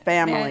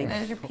family. Yeah,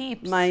 those are your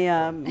peeps.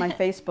 My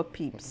Facebook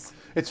peeps.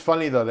 It's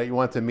funny though that you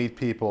want to meet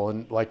people,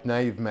 and like now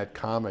you've met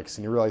comics,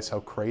 and you realize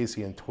how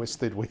crazy and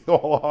twisted we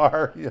all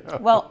are.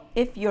 Well,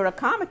 if you're a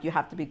comic, you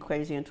have to be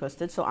crazy and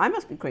twisted. So I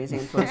must be crazy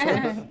and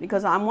twisted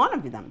because I'm one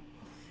of them.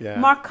 Yeah.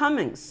 Mark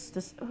Cummings.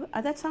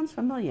 That sounds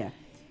familiar.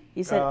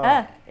 He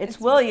said, it's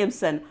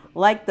Williamson,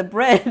 like the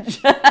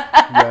bridge.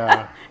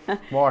 Yeah.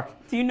 Mark.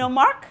 Do you know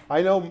Mark?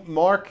 I know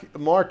Mark.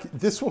 Mark,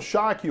 this will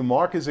shock you.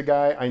 Mark is a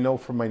guy I know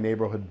from my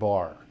neighborhood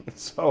bar.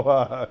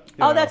 So,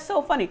 that's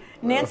so funny.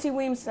 Nancy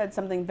Weems said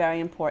something very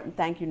important.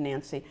 Thank you,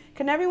 Nancy.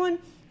 Can everyone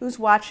who's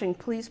watching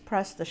please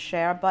press the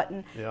share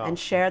button and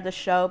share the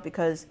show?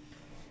 Because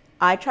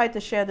I tried to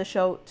share the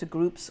show to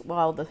groups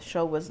while the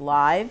show was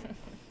live,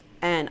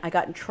 and I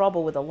got in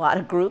trouble with a lot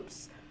of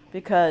groups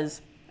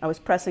because I was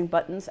pressing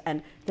buttons,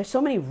 and there's so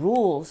many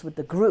rules with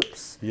the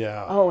groups.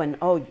 Yeah.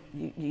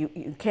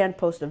 You can't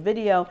post a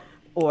video,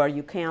 or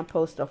you can't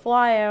post a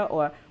flyer,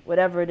 or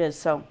whatever it is.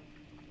 So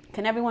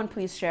can everyone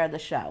please share the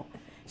show?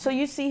 So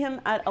you see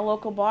him at a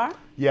local bar?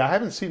 Yeah, I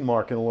haven't seen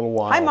Mark in a little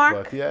while. Hi,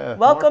 Mark. But yeah,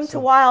 Welcome to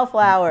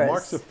Wildflowers.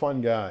 Mark's a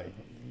fun guy.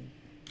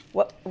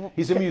 What?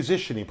 He's a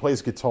musician. He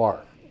plays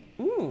guitar.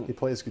 He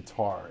plays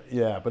guitar,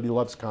 but he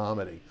loves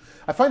comedy.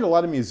 I find a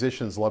lot of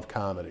musicians love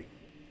comedy.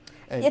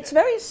 And it's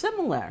very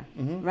similar,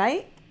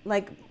 right?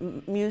 Like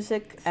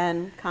music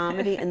and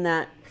comedy in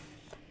that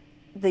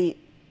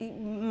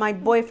my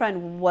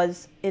boyfriend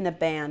was in a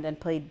band and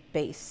played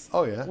bass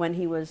when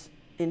he was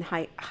in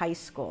high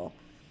school.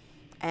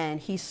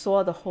 And he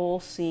saw the whole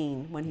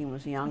scene when he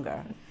was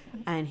younger.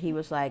 And he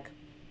was like,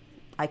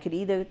 I could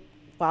either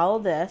follow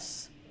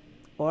this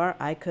or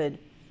I could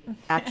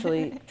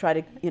actually try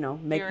to,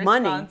 make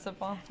money.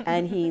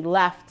 And he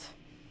left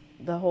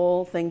the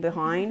whole thing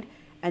behind.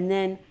 And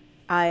then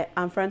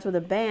I'm friends with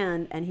a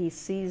band, and he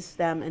sees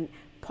them, and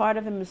part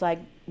of him is like,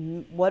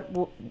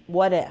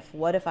 what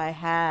if I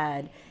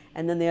had?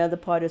 And then the other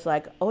part is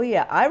like, oh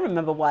yeah, I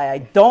remember why I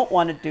don't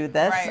want to do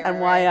this,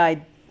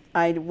 why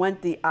I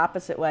went the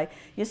opposite way.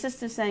 Your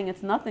sister's saying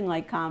it's nothing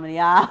like comedy.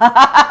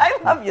 I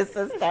love your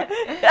sister.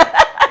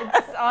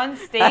 It's on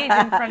stage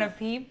in front of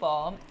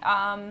people.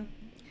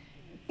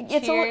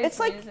 It's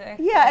like music,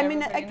 I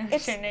mean,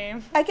 it's your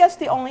name. I guess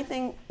the only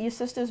thing, your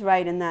sister's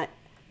right in that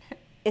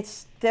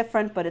it's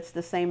different, but it's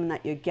the same in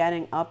that you're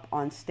getting up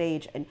on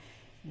stage and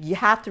you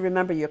have to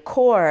remember your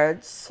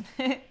chords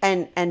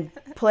and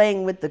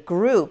playing with the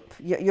group.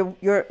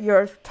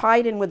 You're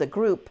tied in with a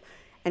group.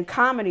 And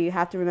comedy, you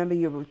have to remember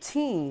your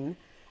routine,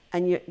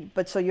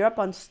 so you're up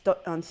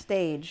on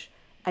stage,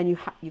 and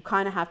you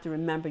kind of have to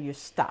remember your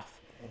stuff.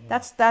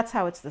 That's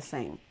how it's the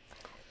same.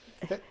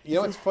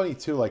 It's funny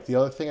too. Like the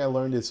other thing I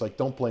learned is like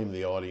don't blame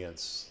the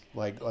audience.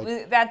 Like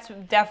that's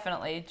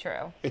definitely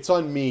true. It's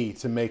on me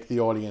to make the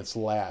audience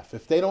laugh.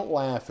 If they don't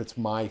laugh, it's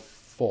my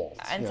fault.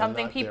 And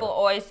something people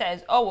always say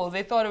is, oh, well,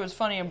 they thought it was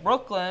funny in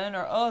Brooklyn,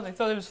 or oh, they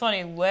thought it was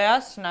funny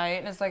last night.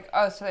 And it's like,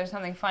 oh, so there's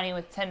something funny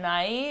with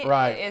tonight?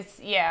 Right.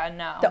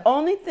 No. The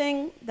only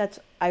thing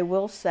I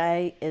will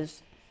say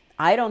is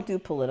I don't do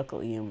political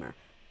humor.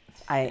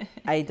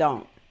 I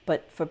don't.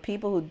 But for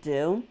people who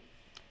do,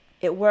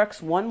 it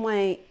works one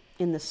way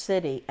in the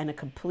city and a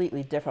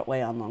completely different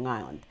way on Long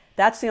Island.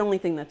 That's the only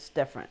thing that's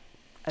different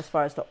as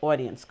far as the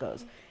audience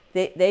goes.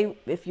 They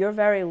if you're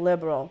very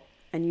liberal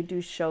and you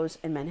do shows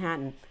in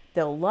Manhattan,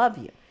 they'll love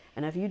you.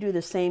 And if you do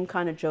the same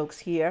kind of jokes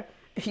here,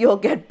 you'll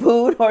get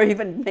booed or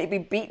even maybe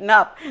beaten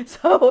up.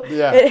 So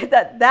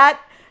that's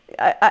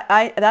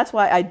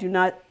why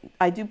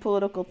I do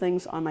political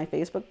things on my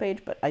Facebook page,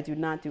 but I do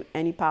not do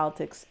any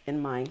politics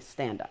in my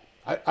stand-up.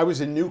 I was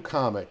a newer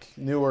comic,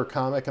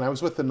 and I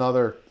was with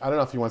another, I don't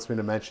know if he wants me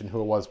to mention who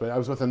it was, but I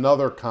was with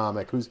another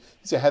comic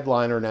he's a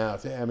headliner now.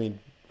 I mean,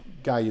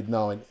 guy you'd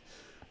know. And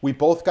we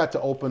both got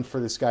to open for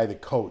this guy, the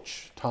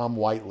coach, Tom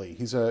Whiteley.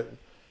 He's a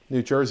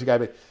New Jersey guy,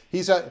 but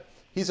he's a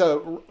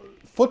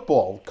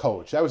football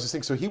coach. That was his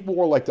thing. So he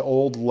wore like the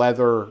old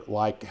leather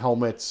like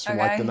helmets from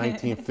like the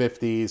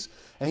 1950s,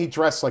 and he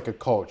dressed like a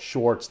coach,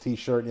 shorts,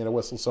 t-shirt, and a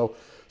whistle.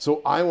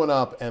 So I went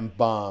up and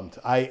bombed.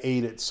 I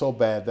ate it so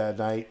bad that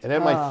night. And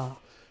then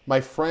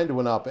my friend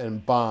went up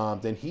and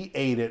bombed, and he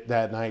ate it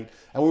that night.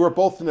 And we were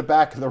both in the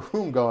back of the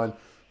room going,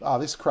 oh,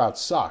 this crowd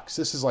sucks.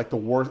 This is like the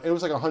worst. It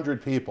was like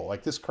 100 people.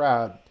 Like, this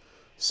crowd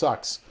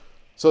sucks.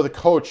 So the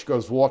coach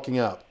goes walking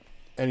up,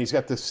 and he's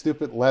got this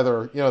stupid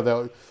leather,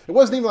 it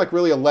wasn't even like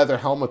really a leather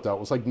helmet, though. It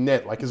was like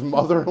knit, like his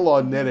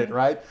mother-in-law knit it,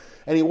 right?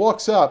 And he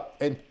walks up,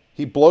 and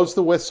he blows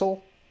the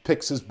whistle,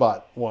 picks his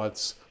butt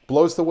once.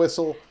 Blows the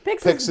whistle,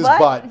 picks his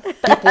butt.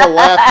 People are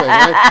laughing.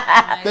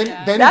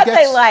 Right?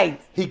 Then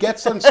he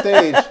gets on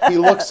stage. He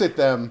looks at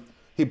them.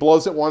 He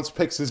blows it once,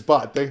 picks his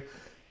butt.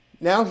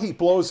 Now he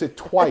blows it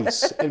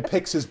twice and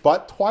picks his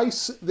butt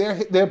twice.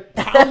 They're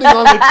pounding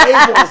on the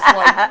tables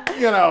like,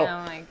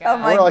 Oh my God. Oh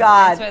my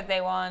God. That's what they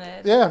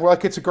wanted. Yeah, we're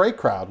like, it's a great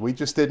crowd. We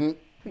just didn't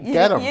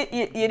get them.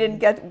 You didn't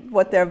get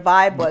what their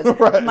vibe was.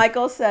 Right.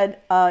 Michael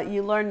said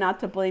you learn not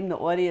to blame the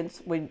audience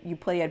when you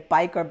play at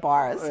biker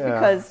bars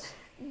because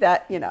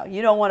that you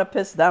don't want to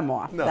piss them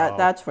off. No.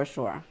 That's for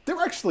sure. They're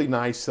actually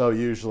nice though.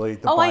 Usually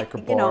the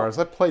biker bars.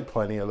 I've played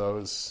plenty of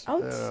those.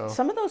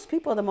 Some of those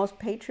people are the most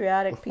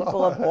patriotic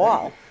people of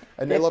all.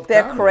 And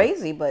they're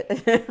crazy, but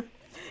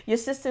your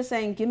sister's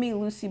saying, "Give me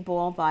Lucy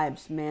Ball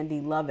vibes, Mandy.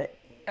 Love it."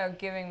 Oh,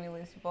 giving me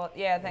Lucy Ball.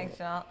 Yeah, thanks,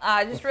 Janelle.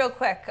 Just real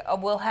quick,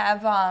 we'll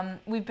have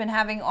we've been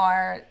having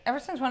ever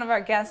since one of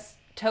our guests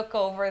took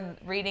over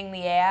reading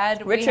the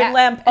ad. Richard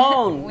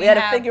Lampone. We had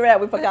to figure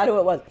out. We forgot who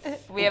it was.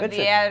 We have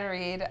the ad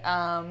read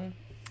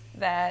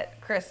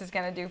that Chris is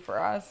going to do for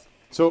us.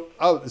 So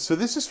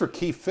this is for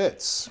Key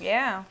Fitz.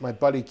 Yeah. My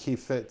buddy Key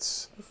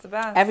Fitz. He's the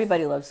best.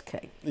 Everybody loves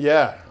Key.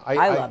 Yeah.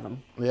 I love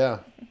him. Yeah.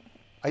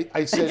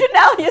 I said. Did you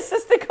know your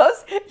sister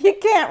goes, you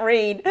can't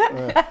read.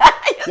 Yeah,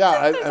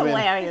 I mean.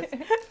 Hilarious.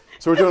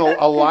 So we're doing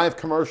a live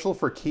commercial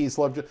for Key's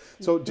Love.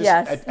 So just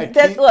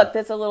yes. Look,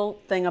 there's a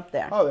little thing up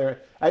there. Oh, there.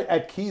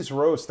 At Key's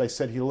roast, I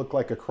said he looked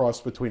like a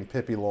cross between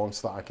Pippi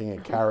Longstocking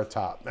and Carrot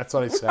Top. That's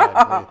what I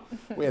said.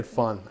 we had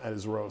fun at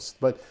his roast.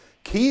 But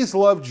Key's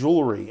Love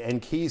Jewelry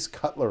and Key's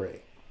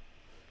Cutlery.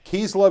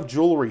 Key's Love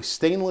Jewelry,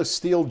 stainless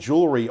steel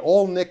jewelry,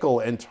 all nickel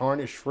and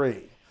tarnish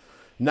free.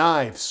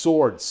 Knives,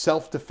 swords,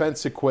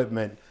 self-defense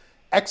equipment.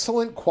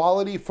 Excellent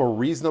quality for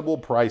reasonable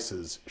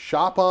prices.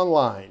 Shop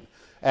online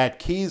at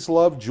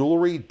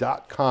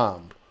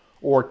keyslovejewelry.com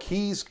or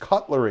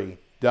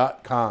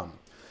keyscutlery.com.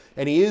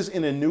 And he is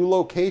in a new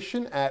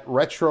location at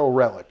Retro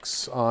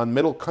Relics on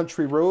Middle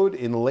Country Road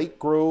in Lake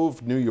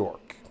Grove, New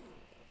York.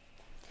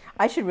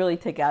 I should really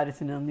take out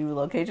it's in a new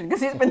location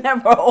because he's been there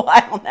for a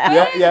while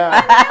now.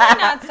 Yeah.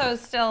 Not so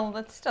still.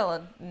 That's still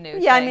a new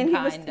thing. Yeah, I mean, he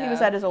was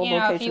at his old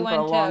location for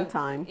a long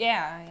time.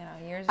 Yeah,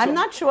 years ago. I'm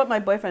not sure what my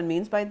boyfriend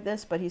means by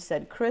this, but he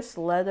said, Chris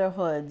Leather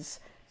Hoods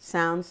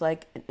sounds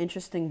like an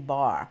interesting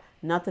bar.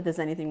 Not that there's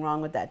anything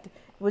wrong with that.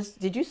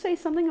 Did you say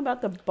something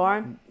about the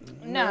bar?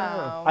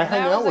 No. I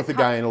hang out with the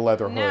guy in a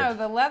leather hood. No,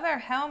 the leather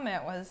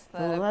helmet was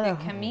the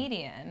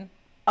comedian.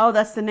 Oh,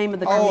 that's the name of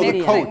the comedian.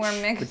 The coach. We're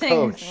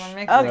mixing.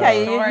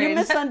 Okay, you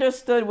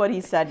misunderstood what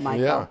he said,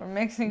 Michael. Yeah. We're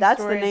mixing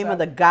That's the name of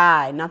the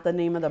guy, not the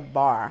name of the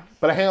bar.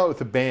 But I hang out with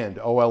the band,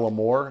 O.L.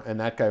 Amore, and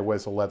that guy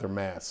wears a leather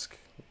mask.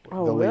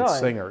 Oh, the lead really?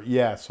 singer.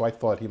 Yeah, so I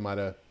thought he might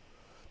have...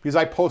 Because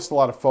I post a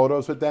lot of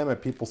photos with them,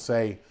 and people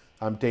say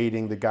I'm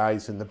dating the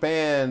guys in the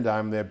band,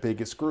 I'm their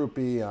biggest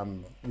groupie,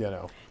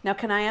 Now,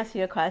 can I ask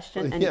you a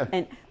question? And, Yeah.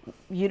 and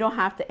you don't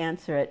have to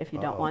answer it if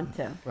you don't want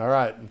to. All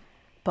right.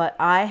 But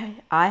I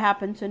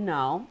happen to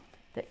know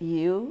that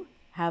you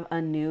have a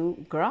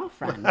new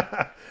girlfriend.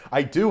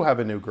 I do have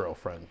a new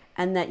girlfriend.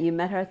 And that you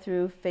met her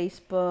through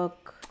Facebook.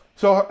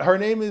 So her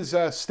name is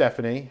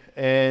Stephanie,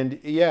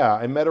 and yeah,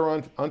 I met her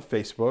on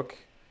Facebook,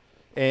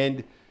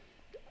 and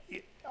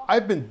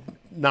I've been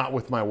not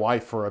with my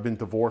wife I've been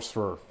divorced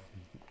for a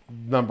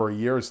number of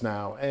years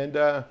now, and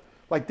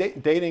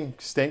dating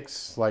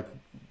stinks.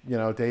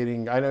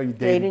 Dating. I know you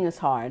dating is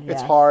hard.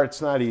 It's hard.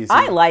 It's not easy.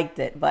 I liked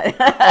it, but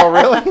oh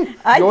really?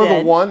 You're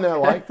did. the one that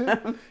liked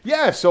it.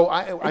 Yeah. So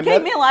I it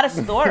gave me a lot of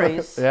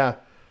stories. Yeah.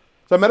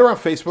 So I met her on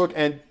Facebook,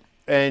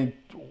 and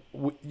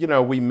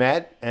we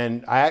met,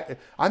 and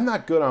I'm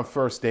not good on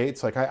first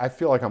dates. Like I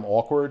feel like I'm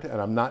awkward, and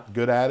I'm not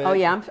good at it. Oh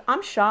yeah,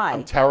 I'm shy.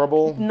 I'm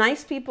terrible.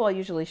 Nice people are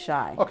usually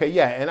shy. Okay,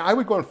 yeah, and I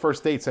would go on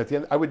first dates. At the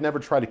end, I would never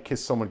try to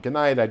kiss someone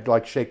goodnight.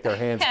 I'd shake their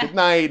hands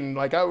goodnight, and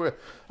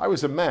I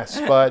was a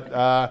mess.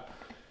 But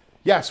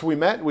so we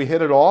met, we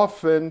hit it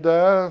off, and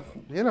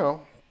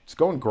it's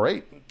going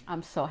great.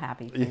 I'm so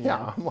happy for you.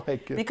 I'm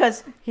like...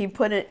 Because he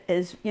put it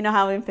as, you know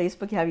how in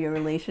Facebook you have your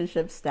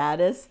relationship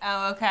status?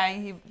 Oh,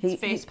 okay. He's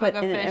Facebook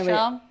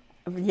official?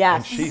 Yes.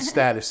 And she's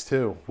status,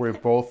 too. We're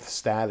both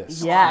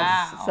status.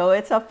 Yes. Wow. So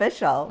it's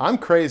official. I'm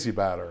crazy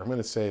about her. I'm going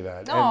to say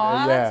that.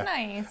 Oh, that's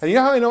nice. And you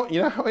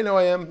know how I know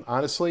I am,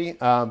 honestly?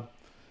 I'm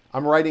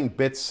writing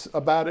bits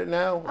about it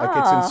now. Like,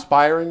 it's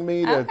inspiring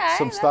me to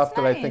some stuff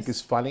that I think is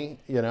funny,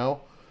 Good.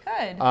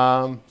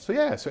 So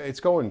it's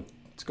going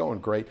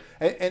great.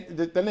 And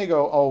then they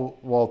go, oh,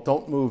 well,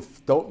 don't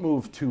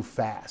move too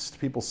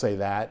fast. People say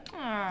that,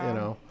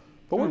 But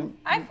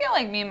I feel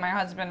like me and my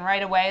husband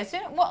right away. As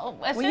soon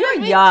you're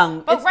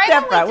young. But it's right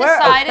different. when we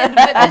decided,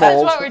 but this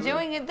is what we're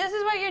doing. This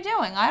is what you're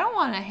doing. I don't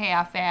want to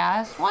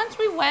half-ass. Once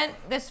we went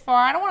this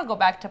far, I don't want to go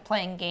back to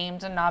playing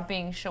games and not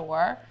being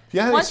sure.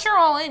 Yeah, once you're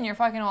all in, you're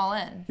fucking all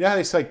in. Yeah,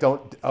 it's like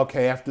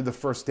after the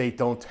first date,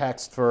 don't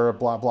text for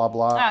blah, blah,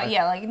 blah. Oh,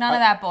 yeah, like none of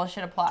that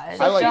bullshit applies.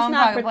 So don't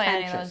fucking play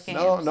any of those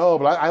games. No,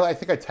 but I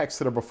think I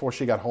texted her before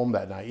she got home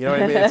that night. You know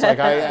what I mean? It's like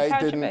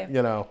I didn't,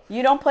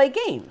 You don't play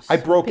games. I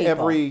broke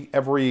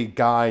every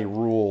guy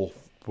rule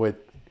with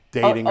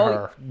dating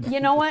her. You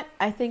know what?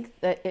 I think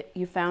that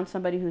you found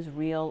somebody who's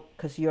real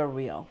because you're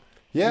real.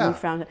 Yeah. You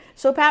found it.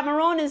 So Pat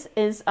Marone is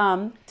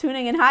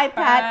tuning in. Hi,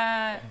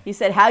 Pat. He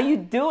said, "How you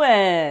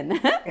doing?"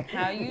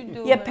 How you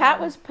doing? Yeah, Pat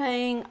was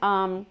playing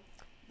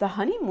the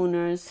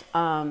Honeymooners.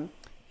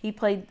 He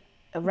played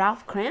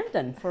Ralph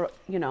Cramden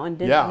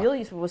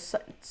was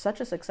such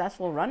a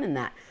successful run in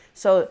that.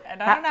 So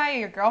and I don't know how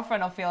your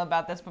girlfriend will feel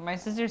about this, but my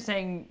sister's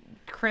saying,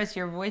 Chris,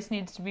 your voice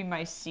needs to be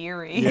my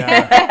Siri.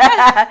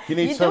 Yeah. You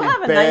need some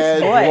bad nice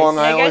voice. Long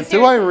Island.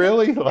 Do I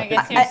really? I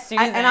guess you're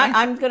soothing.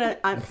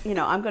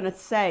 I'm gonna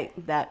say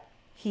that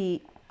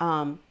he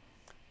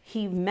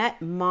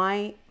met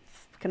my.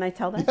 Can I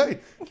tell that?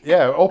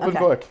 Yeah. Open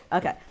book.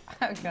 Okay.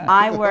 Oh, God.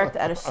 I worked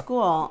at a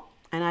school,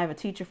 and I have a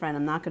teacher friend.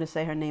 I'm not going to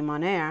say her name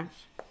on air,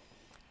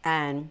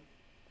 and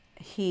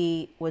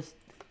he was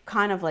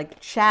kind of like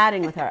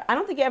chatting with her. I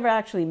don't think you ever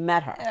actually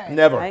met her.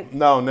 Never. Right?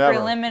 No, never.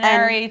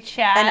 Preliminary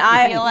chat.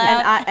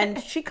 And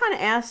she kind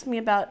of asked me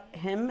about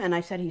him, and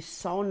I said, he's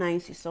so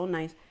nice.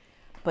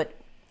 But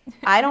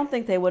I don't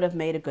think they would have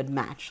made a good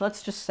match.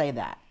 Let's just say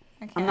that.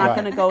 Okay. I'm not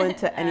going to go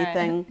into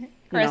anything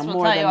Chris will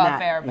more tell than you off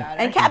that. air about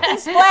it. And Captain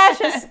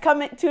Splash is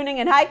tuning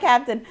in. Hi,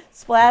 Captain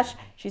Splash.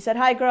 She said,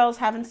 hi, girls.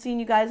 Haven't seen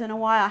you guys in a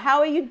while. How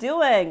are you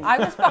doing? I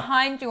was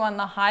behind you on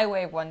the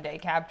highway one day,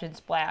 Captain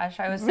Splash.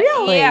 I was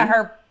really? Yeah,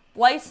 her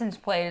license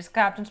plate is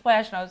Captain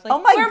Splash, and I was like,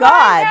 oh my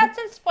God,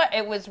 Captain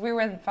Splash. We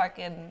were in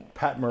fucking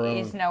Pat Marone.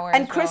 East Nowhere.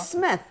 And Chris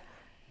Smith.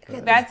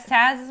 That's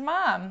Taz's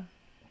mom.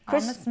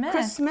 Chris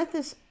Smith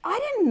is. I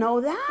didn't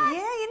know that. Yeah,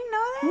 you didn't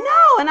know that?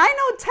 No, and I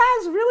know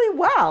Taz really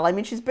well. I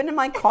mean, she's been in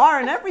my car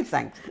and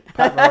everything.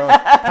 Pat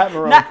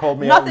Marone called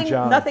me Elton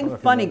John. Nothing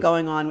funny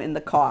going on in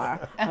the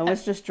car. I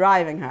was just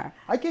driving her.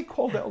 I get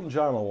called Elton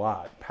John a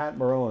lot. Pat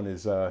Marone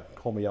is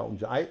called me Elton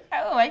John.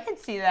 I can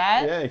see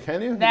that. Yeah,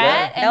 can you?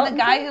 That yeah. and Elton the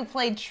guy John? who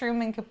played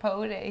Truman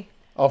Capote.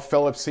 Oh,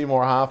 Philip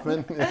Seymour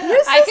Hoffman.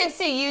 I can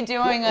see you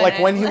doing it. Like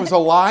when he was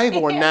alive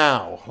or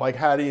now? Like,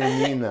 how do you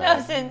mean that?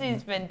 No, since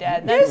he's been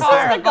dead. Your That's sister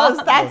horrible.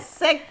 goes, that's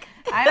sick.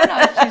 I don't know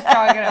what she's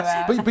talking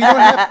about. But you don't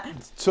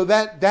have. So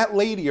that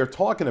lady you're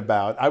talking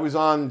about, I was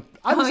on.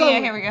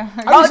 Here we go. Tell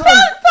them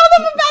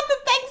about the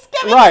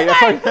Thanksgiving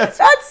Right. That's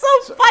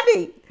so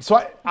funny.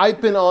 So I've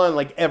been on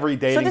like every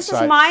dating So this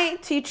site. is my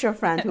teacher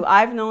friend who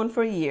I've known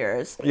for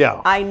years.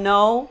 Yeah. I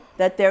know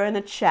that they're in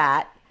a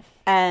chat,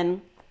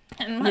 and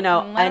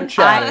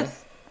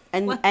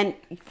and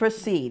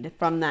proceed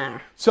from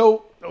there.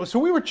 So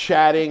we were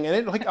chatting,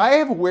 and I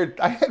had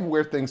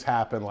weird things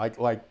happen,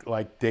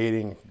 like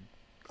dating,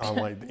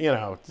 like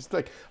just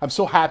like I'm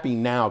so happy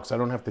now because I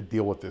don't have to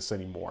deal with this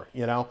anymore,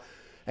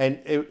 And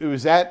it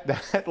was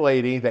that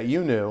lady that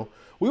you knew.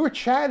 We were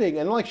chatting,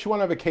 and like she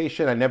went on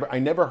vacation. I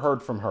never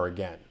heard from her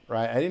again.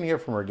 Right? I didn't hear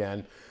from her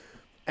again.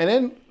 And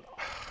then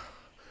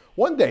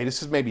one day,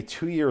 this is maybe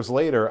 2 years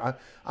later,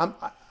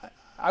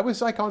 I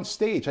was like on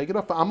stage. I get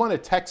off. I'm on a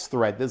text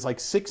thread. There's like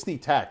 60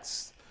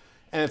 texts,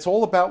 and it's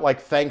all about like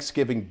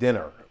Thanksgiving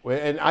dinner.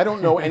 And I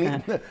don't know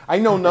any. I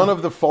know none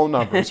of the phone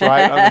numbers,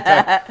 right? On the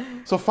text.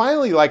 So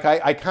finally, like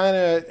I kind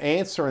of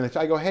answer, and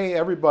I go, "Hey,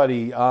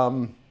 everybody.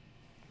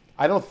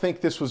 I don't think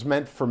this was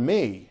meant for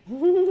me."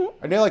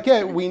 And they're like,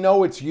 "Yeah, we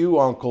know it's you,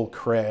 Uncle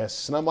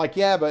Chris." And I'm like,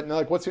 "Yeah, but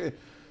like, what's your?"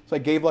 So I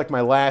gave like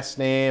my last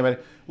name. And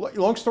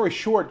long story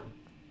short,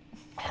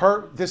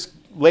 this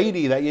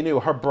lady that you knew,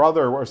 her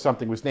brother or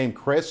something was named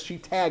Chris. She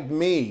tagged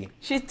me.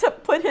 She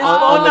put his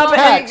phone number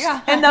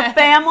in the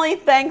family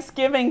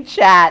Thanksgiving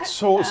chat.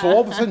 So all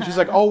of a sudden she's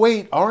like, "Oh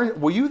wait,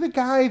 were you the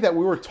guy that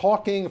we were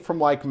talking from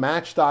like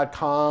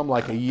Match.com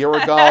like a year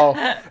ago?"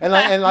 And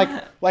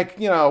like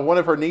one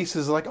of her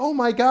nieces is like, "Oh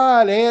my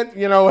God, Aunt,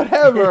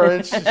 whatever."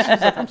 And she's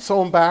like, "I'm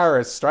so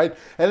embarrassed, right?"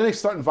 And then they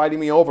start inviting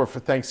me over for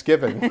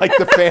Thanksgiving, like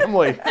the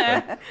family.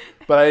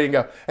 But I didn't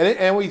go.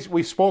 And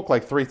we spoke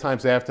like 3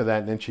 times after that,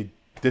 and then she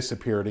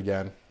disappeared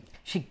again.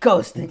 She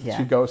ghosted you.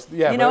 She ghosted.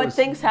 Yeah.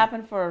 Things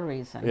happen for a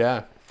reason.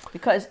 Yeah.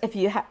 Because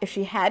if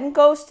she hadn't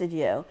ghosted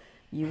you,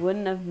 you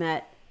wouldn't have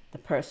met the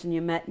person you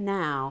met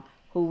now,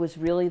 who was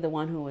really the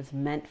one who was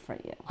meant for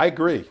you. I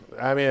agree.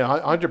 I mean,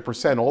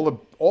 100%.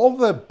 All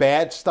the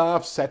bad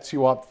stuff sets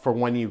you up for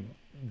when you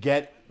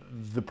get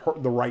the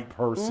right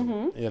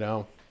person.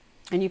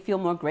 Mm-hmm. And you feel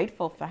more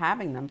grateful for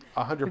having them.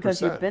 100%.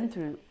 Because you've been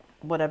through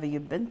whatever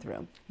you've been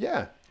through.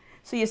 Yeah.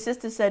 So your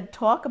sister said,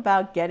 talk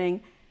about getting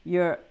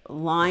your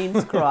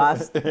lines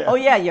crossed. Yeah. Oh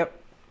yeah,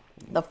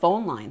 the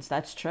phone lines.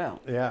 That's true.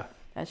 Yeah.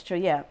 That's true.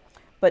 Yeah,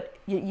 but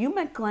you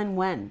met Glenn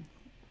when?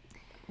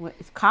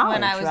 It's college,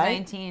 when I was right?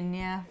 19.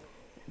 Yeah.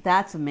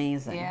 That's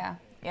amazing. Yeah.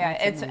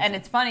 That's amazing.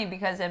 It's funny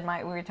because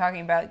we were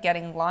talking about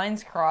getting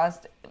lines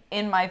crossed.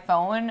 In my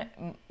phone,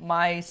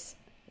 my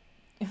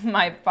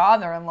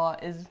father-in-law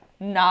is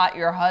not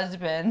your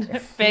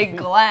husband, Big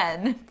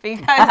Glenn,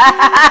 because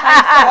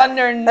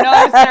under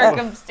no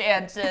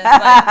circumstances,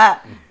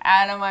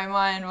 out of my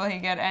mind, will he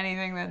get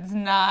anything that's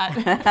not.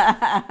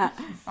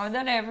 Or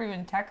did I ever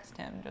even text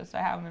him? Just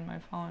I have him in my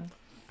phone.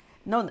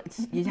 No,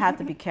 you have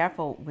to be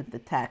careful with the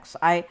text.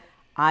 I've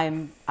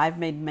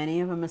made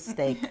many of a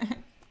mistake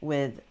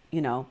with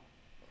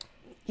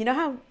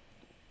how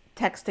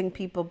texting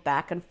people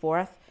back and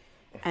forth.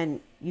 And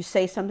you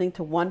say something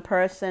to one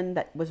person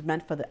that was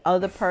meant for the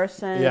other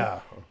person. Yeah.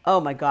 Oh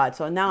my God.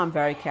 So now I'm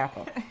very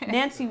careful.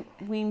 Nancy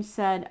Weems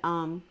said,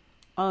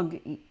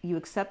 you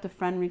accept a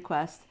friend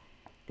request.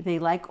 They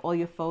like all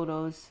your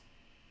photos.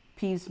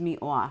 Peeves me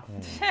off.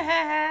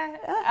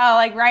 Oh,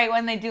 like right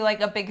when they do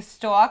like a big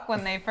stalk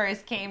when they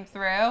first came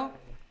through.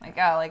 Like,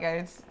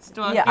 I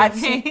stalk. Yeah, I've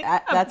seen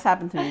that's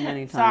happened to me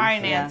many times. Sorry,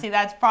 Nancy,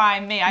 that's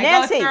probably me. I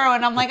Nancy. go through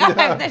and I'm like,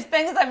 there's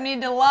things I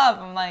need to love.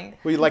 I'm like,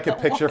 Well, you like a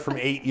picture from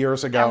 8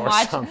 years ago or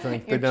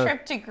something. Your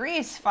trip to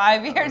Greece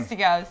 5 years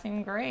ago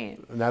seemed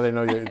great. Now they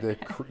know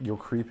you're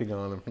creeping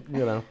on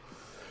them,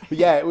 But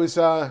yeah, it was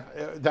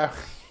that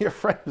your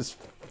friend was.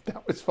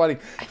 That was funny.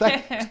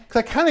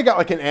 I kind of got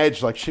like an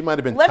edge. Like she might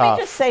have been Let tough.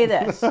 me just say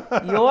this: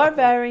 you're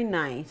very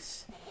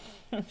nice,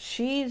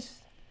 she's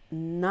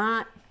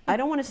not, I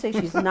don't want to say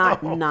she's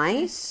not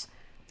nice,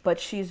 but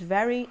she's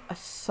very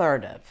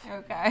assertive.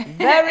 Okay.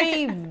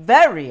 Very,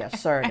 very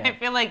assertive. I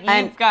feel like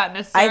you've gotten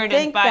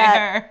asserted by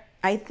her.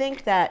 I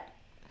think that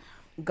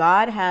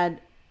God had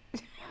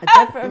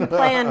a different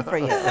plan for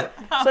you.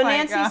 So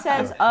Nancy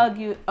says,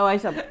 ugh, I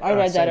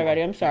read that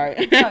already. I'm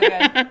sorry. Oh,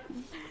 good.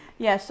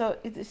 Yeah, so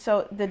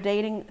the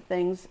dating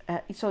things,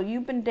 so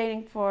you've been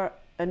dating for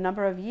a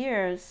number of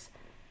years,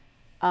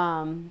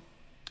 and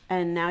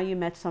now you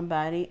met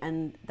somebody,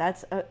 and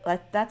that's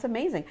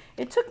amazing.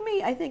 It took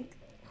me, I think,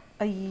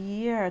 a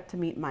year to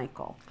meet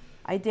Michael.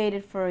 I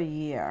dated for a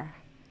year,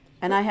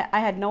 and I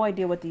had no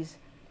idea what these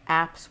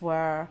apps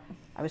were.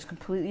 I was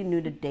completely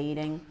new to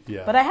dating,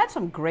 but I had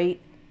some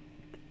great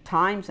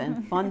times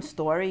and fun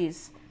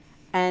stories,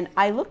 and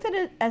I looked at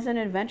it as an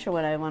adventure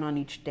when I went on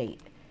each date.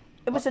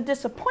 It was a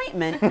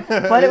disappointment,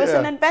 but it was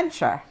an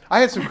adventure.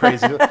 I had some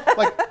crazy,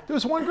 like there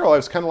was one girl I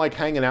was kind of like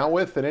hanging out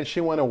with, and then she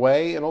went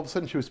away, and all of a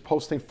sudden she was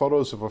posting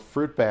photos of a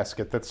fruit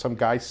basket that some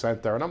guy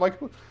sent her, and I'm like,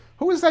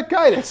 who is that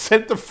guy that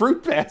sent the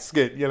fruit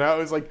basket? You know, it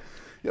was like,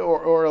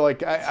 or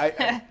like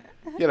I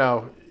you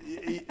know.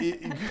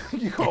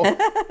 You go,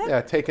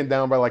 taken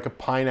down by like a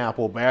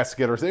pineapple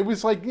basket, or it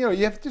was like, you know,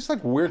 you have just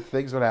like weird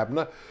things would happen.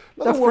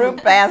 The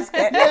fruit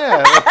basket.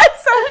 Yeah,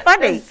 that's so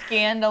funny. It's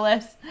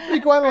scandalous.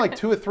 You go on like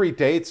 2 or 3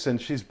 dates, and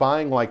she's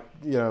buying like,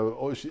 you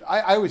know,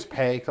 I always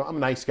pay. I'm a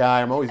nice guy.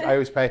 I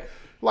always pay.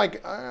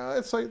 Like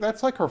it's like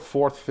that's like her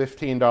fourth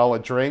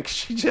 $15 drink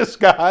she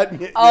just got.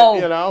 You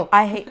know.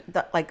 I hate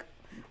that. Like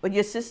when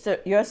your sister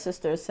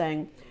is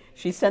saying.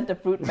 She sent the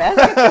fruit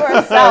basket to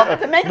herself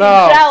to make me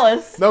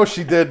jealous. No,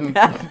 she didn't.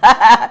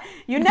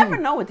 You never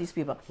know with these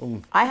people.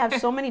 I have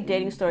so many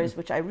dating stories,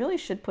 which I really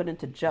should put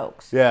into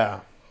jokes. Yeah.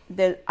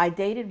 I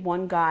dated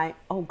one guy.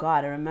 Oh,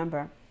 God, I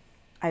remember.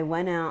 I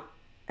went out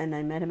and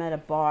I met him at a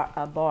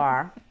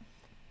bar,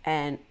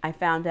 and I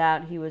found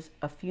out he was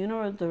a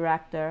funeral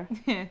director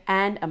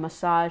and a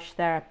massage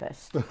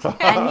therapist.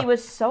 And he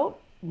was so...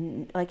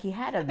 like he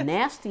had a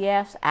nasty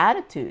ass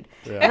attitude,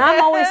 and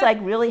I'm always like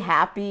really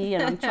happy,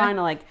 and I'm trying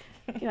to like,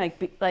 you know,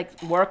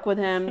 like work with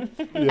him,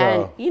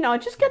 and you know,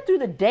 just get through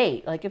the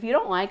date. Like if you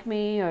don't like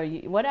me or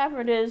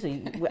whatever it is,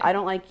 or I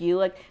don't like you,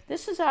 like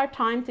this is our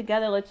time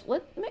together. Let's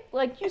make,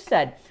 like you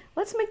said,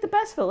 let's make the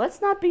best of it. Let's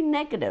not be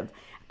negative.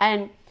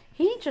 And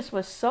he just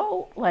was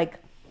so like,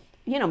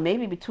 you know,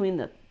 maybe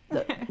between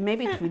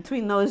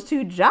between those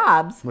two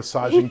jobs,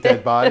 massaging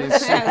dead bodies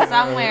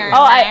somewhere.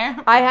 Oh,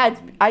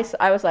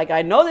 I was like,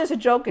 I know there's a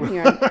joke in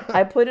here.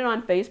 I put it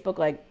on Facebook.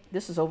 Like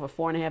this is over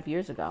 4.5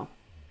 years ago.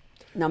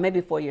 No,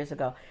 maybe 4 years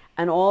ago.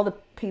 And all the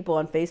people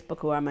on Facebook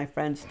who are my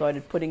friends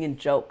started putting in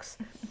jokokes.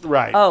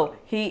 Right. Oh,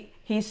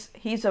 he's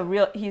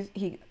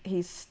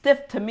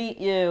stiff to meet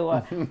you.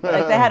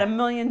 Like they had a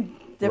million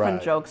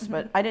different jokes,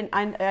 but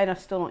I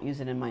still don't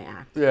use it in my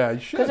act. Yeah, you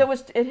should.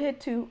 Because it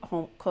hit too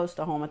close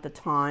to home at the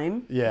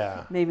time.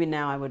 Yeah. Maybe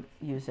now I would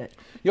use it.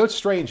 You know what's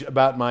strange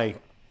about my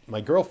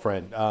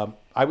girlfriend?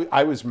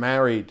 I was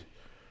married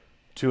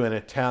to an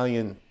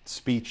Italian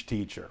speech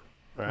teacher.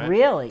 Right?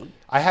 Really?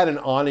 I had an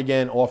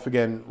on-again,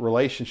 off-again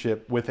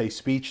relationship with a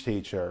speech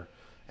teacher,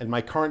 and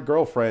my current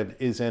girlfriend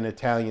is an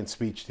Italian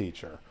speech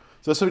teacher.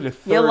 So this will be the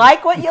third. You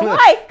like what you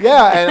like.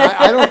 Yeah, and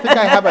I don't think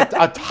I have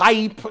a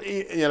type,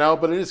 you know,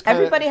 but it is kind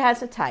of... Everybody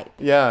has a type.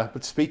 Yeah,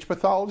 but speech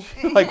pathology?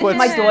 Like what's...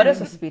 My daughter's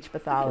a speech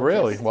pathologist.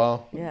 Really?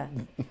 Well... Yeah.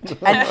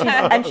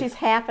 And she's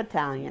half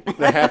Italian.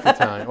 Half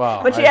Italian,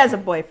 wow. But she has a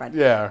boyfriend.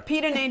 Yeah.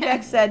 Peter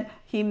Najak said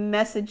he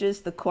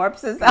messages the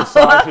corpses.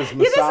 Massages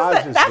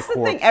that's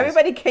the thing.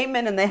 Everybody came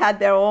in and they had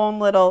their own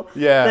little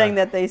thing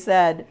that they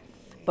said.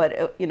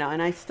 But, you know,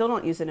 and I still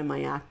don't use it in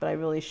my act, but I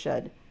really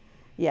should.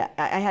 Yeah,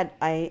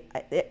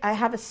 I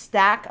have a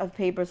stack of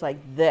papers like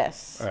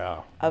this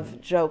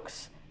of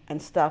jokes and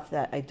stuff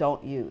that I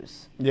don't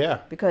use. Yeah.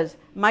 Because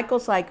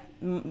Michael's like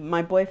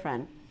my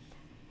boyfriend.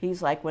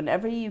 He's like,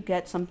 whenever you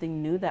get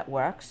something new that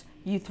works,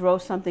 you throw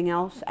something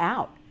else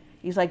out.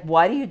 He's like,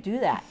 why do you do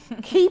that?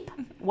 Keep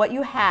what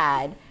you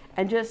had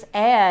and just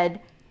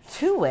add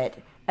to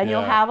it, and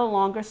you'll have a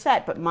longer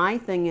set. But my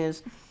thing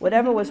is,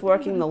 whatever was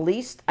working the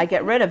least, I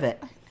get rid of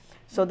it.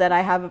 So that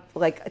I have,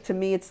 like, to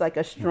me, it's like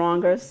a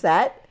stronger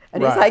set.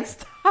 And he's like,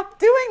 stop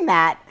doing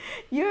that.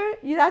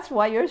 That's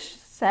why your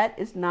set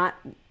is not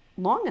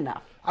long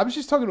enough. I was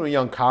just talking to a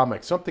young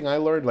comic. Something I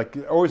learned, like,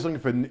 always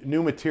looking for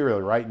new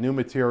material, right? New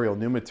material.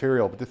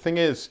 But the thing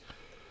is,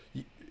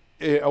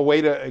 a way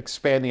to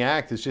expand the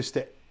act is just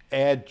to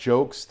add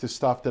jokes to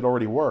stuff that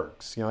already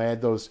works. You know,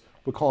 add those,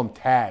 we call them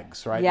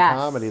tags, right? Yes. In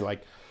comedy,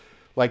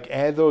 like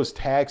add those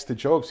tags to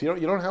jokes. You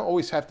don't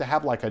always have to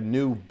have like a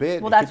new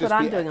bit. Well, that's what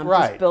I'm doing. I'm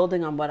just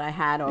building on what I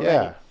had already.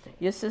 Yeah.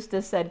 Your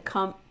sister said,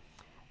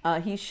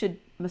 he should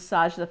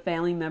massage the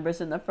family members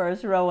in the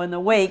first row in the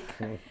wake.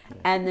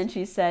 And then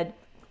she said,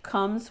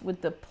 comes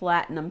with the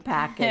platinum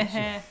package.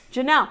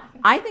 Janelle,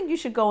 I think you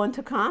should go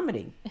into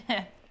comedy.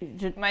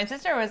 My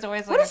sister was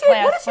always like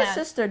what does your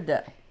sister do?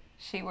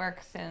 She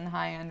works in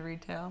high-end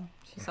retail.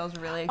 She sells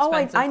really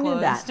expensive I knew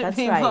clothes that. to That's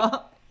people.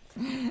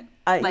 right.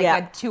 like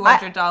a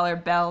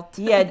 $200 belt.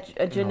 Yeah,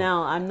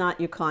 Janelle, I'm not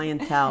your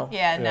clientele.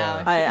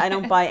 No. I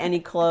don't buy any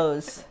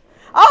clothes.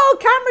 Oh,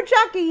 camera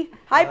jockey.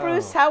 Hi,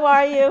 Bruce. How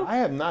are you? I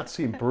have not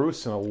seen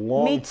Bruce in a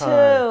long Me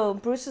time. too.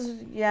 Bruce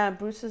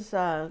is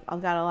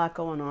I've got a lot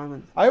going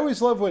on. I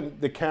always love when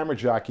the camera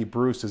jockey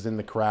Bruce is in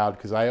the crowd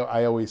because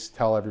I always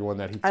tell everyone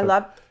that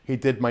he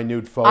did my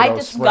nude photos. I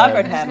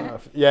discovered him.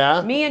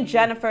 Yeah? Me and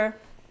Jennifer,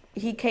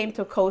 he came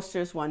to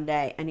Coasters one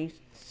day and he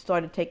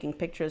started taking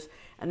pictures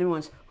and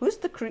everyone's, who's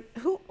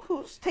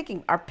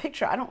taking our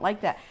picture? I don't like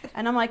that.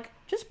 And I'm like,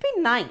 just be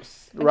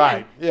nice. Again,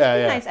 right. Yeah,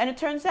 be nice. And it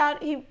turns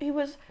out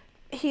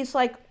he's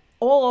like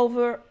all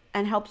over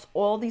and helps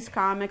all these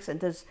comics and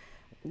does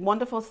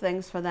wonderful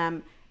things for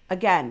them.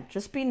 Again,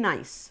 just be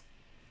nice.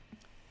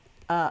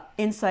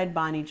 Inside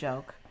Bonnie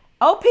joke.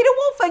 Oh, Peter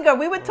Wolfinger,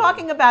 we were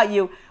talking about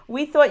you.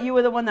 We thought you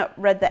were the one that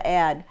read the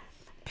ad.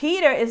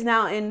 Peter is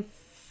now in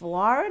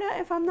Florida,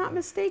 if I'm not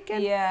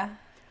mistaken. Yeah.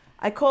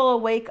 I call a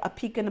wake a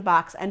peek in the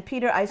box. And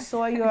Peter, I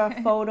saw your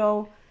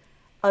photo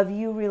of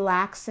you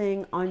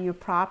relaxing on your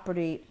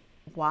property,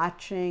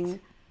 watching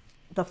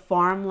the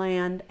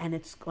farmland, and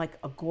it's like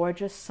a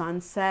gorgeous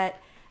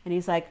sunset. And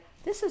he's like,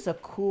 this is a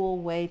cool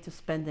way to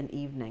spend an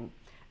evening.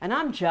 And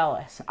I'm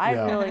jealous.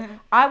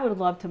 I would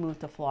love to move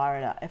to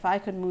Florida. If I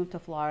could move to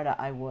Florida,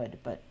 I would,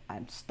 but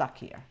I'm stuck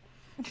here.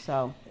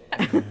 So.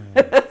 I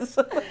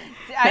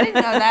didn't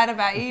know that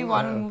about you. You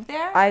want to move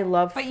there? I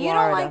love Florida. But you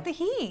don't like the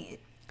heat.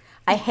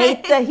 I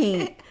hate the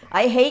heat.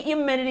 I hate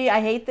humidity. I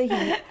hate the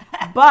heat.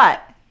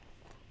 But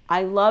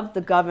I love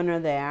the governor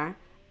there,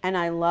 and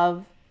I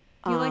love.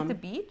 Do you like the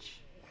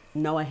beach?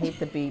 No, I hate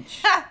the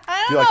beach.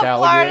 I Do you like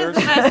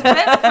alligators? Florida's the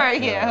best fit for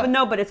you.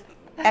 No, but it's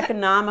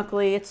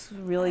economically, it's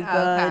really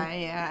good.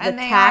 Okay, yeah. The And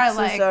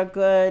taxes are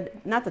good.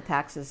 Not the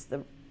taxes.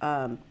 The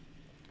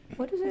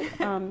what is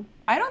it?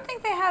 I don't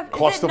think they have.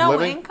 Cost is it of no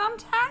living? income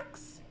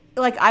tax?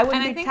 Like I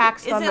wouldn't get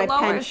taxed on my lower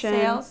pension.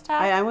 Sales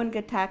tax? I wouldn't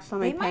get taxed on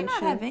my pension. They might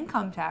not have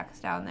income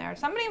tax down there.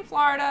 Somebody in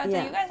Florida, do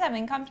you guys have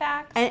income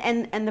tax?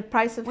 And the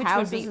price of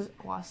houses is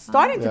awesome.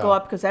 starting to go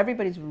up because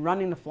everybody's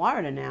running to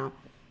Florida now.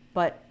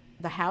 But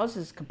the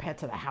houses compared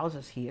to the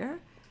houses here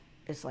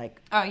is like.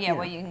 Oh yeah,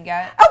 what you can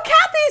get. Oh,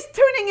 Kathy's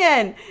tuning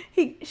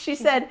in. She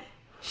said.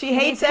 She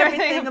hates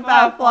everything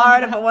about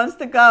Florida, but wants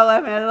to go.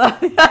 I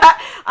mean,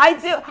 I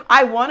do.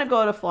 I want to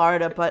go to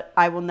Florida, but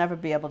I will never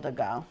be able to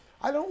go.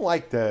 I don't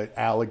like the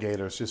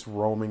alligators just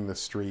roaming the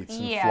streets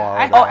in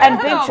Yeah, Florida. And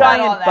big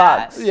giant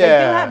bugs. Yeah.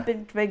 They do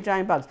have big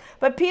giant bugs.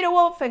 But Peter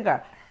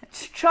Wolfinger,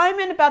 chime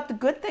in about the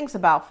good things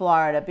about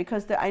Florida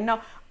because I know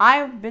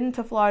I've been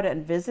to Florida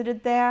and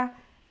visited there,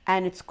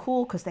 and it's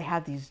cool because they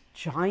have these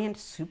giant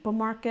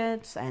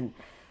supermarkets and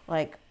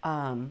like.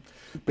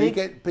 But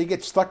you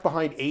get stuck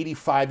behind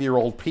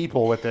 85-year-old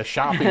people with their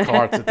shopping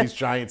carts at these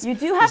giants. You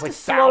do have There's to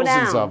slow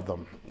down. thousands of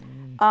them.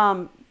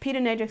 Peter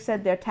Nadrick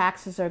said their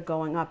taxes are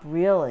going up.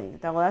 Really?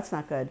 Well, that's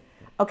not good.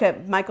 Okay,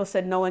 Michael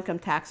said no income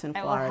tax in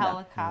Florida. I will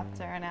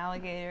helicopter an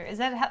alligator. Is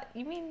that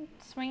you mean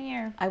swing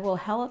your? I will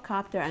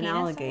helicopter an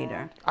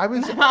alligator. I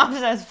was. My mom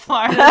says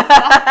Florida.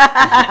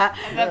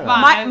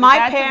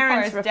 My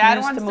parents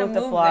refused to move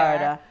to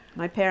Florida.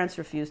 My parents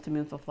refused to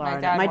move to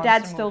Florida. My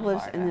dad still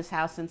lives in his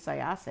house in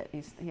Syosset.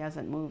 He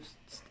hasn't moved.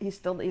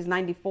 He's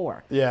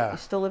 94. Yeah.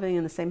 He's still living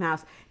in the same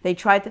house. They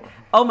tried to.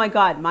 Oh my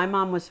God, my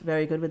mom was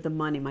very good with the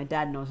money. My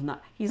dad knows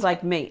not. He's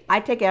like me.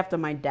 I take after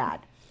my dad.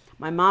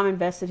 My mom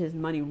invested his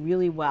money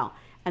really well,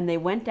 and they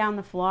went down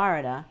to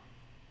Florida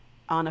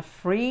on a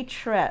free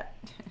trip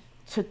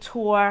to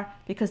tour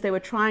because they were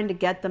trying to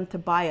get them to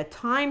buy a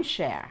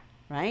timeshare,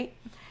 right?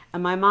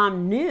 And my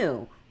mom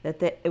knew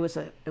that it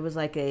was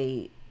like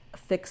a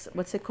fix.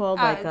 What's it called?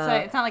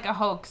 It's not like a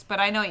hoax,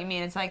 but I know what you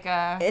mean. It's like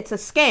a. It's a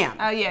scam.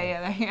 Oh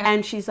yeah.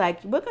 And she's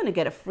like, "We're going to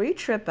get a free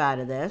trip out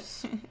of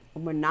this.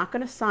 We're not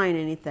going to sign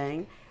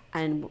anything,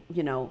 and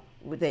we're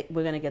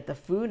going to get the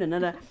food and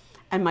other."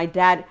 And my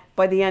dad,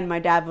 by the end, my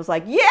dad was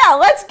like, "Yeah,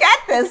 let's get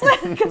this."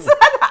 Because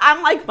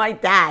I'm like my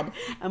dad,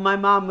 and my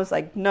mom was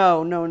like,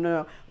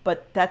 "No."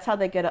 But that's how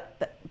they get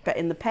up.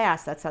 In the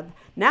past, that's how.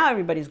 Now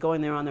everybody's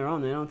going there on their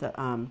own.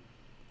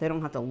 They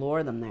don't have to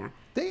lure them there.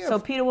 So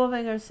Peter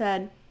Wolfinger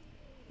said.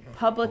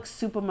 Public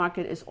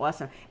supermarket is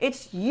awesome.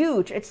 It's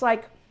huge. It's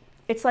like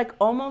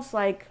almost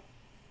like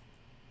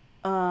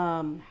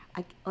a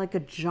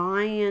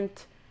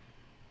giant.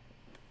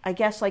 I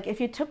guess like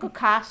if you took a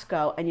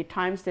Costco and you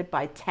times it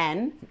by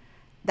 10,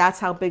 that's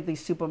how big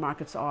these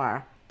supermarkets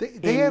are.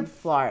 They have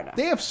Florida.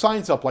 They have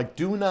signs up like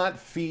 "Do not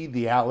feed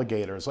the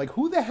alligators." Like,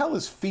 who the hell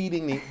is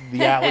feeding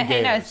the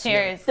alligators? No,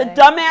 seriously. The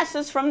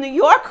dumbasses from New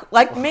York,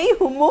 like me,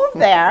 who moved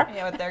there.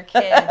 Yeah, with their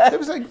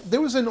kids. There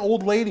was an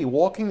old lady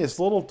walking this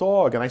little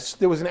dog, and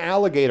there was an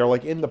alligator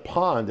like in the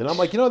pond, and I'm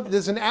like,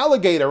 there's an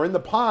alligator in the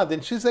pond,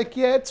 and she's like,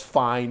 yeah, it's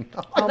fine.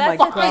 Oh That's my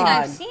the thing. God.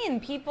 I've seen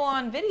people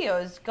on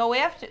videos go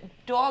after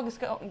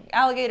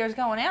alligators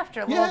going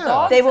after little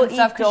dogs. They will and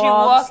stuff, eat 'cause dogs. You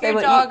walk They your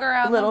will dog eat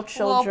around little the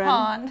children. little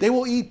pond. They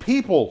will eat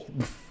people.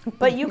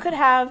 But you could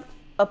have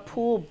a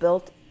pool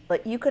built,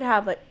 like you could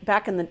have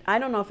back in the, I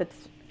don't know if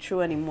it's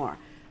true anymore,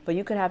 but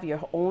you could have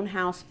your own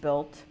house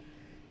built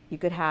you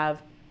could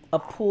have a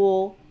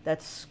pool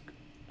that's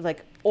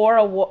like, or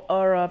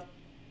a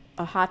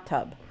hot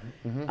tub.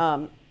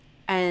 Mm-hmm.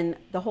 And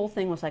the whole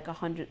thing was like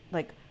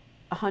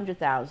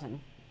 $100,000.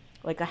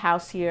 Like a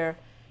house here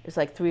is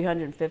like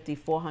 $350,000,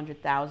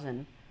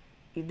 $400,000.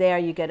 There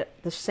you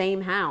get the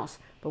same house,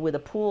 but with a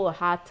pool, a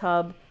hot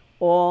tub,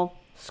 all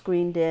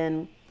screened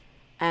in,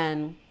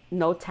 and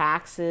no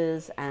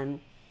taxes, and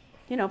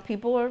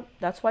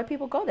that's why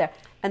people go there.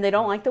 And they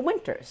don't like the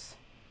winters,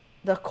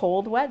 the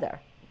cold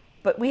weather.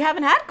 But we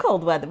haven't had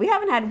cold weather. We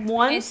haven't had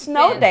one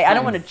snow day. I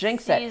don't want to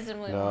jinx it.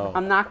 No.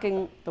 I'm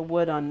knocking the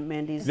wood on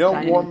Mandy's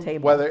dining room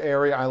table. Warm weather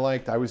area I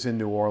liked? I was in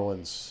New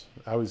Orleans.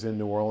 I was in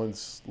New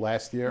Orleans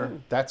last year.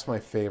 That's my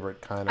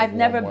favorite kind of I've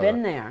never weather.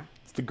 been there.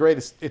 It's the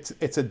greatest.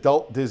 It's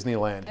adult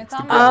Disneyland. It's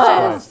the on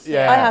greatest place.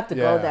 Yeah, I have to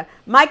go there.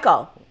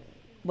 Michael,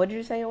 what did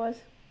you say it was?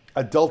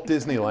 Adult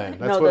Disneyland.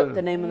 That's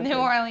the name of the New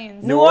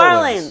Orleans. New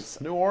Orleans.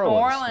 New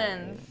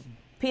Orleans.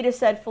 Peter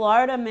said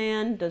Florida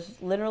man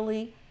does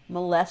literally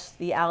molest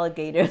the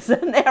alligators,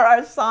 and there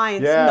are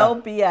signs. Yeah. No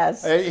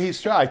BS.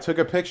 He's true. I took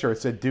a picture.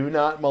 It said, "Do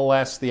not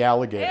molest the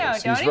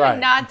alligators." Don't He's even right.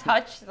 not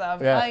touch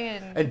them. Yeah.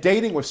 And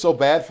dating was so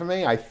bad for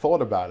me. I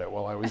thought about it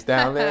while I was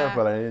down there,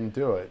 but I didn't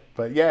do it.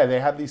 But yeah, they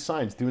have these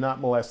signs: "Do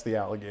not molest the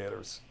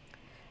alligators."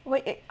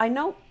 Wait, I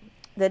know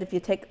that if you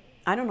take,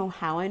 I don't know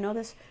how I know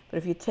this, but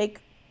if you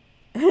take,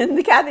 and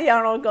the Kathy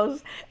Arnold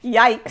goes,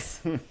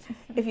 "Yikes!"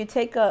 If you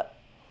take a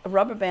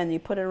rubber band and you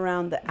put it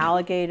around the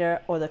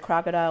alligator or the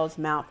crocodile's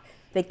mouth,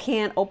 they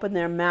can't open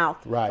their mouth.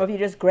 Right. Or if you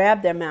just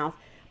grab their mouth.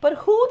 But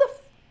who the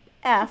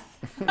F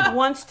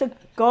wants to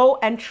go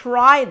and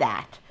try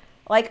that?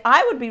 Like,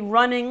 I would be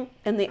running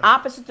in the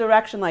opposite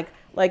direction, like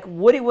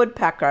Woody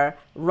Woodpecker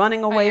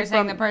running away you're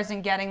saying from... the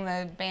person getting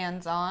the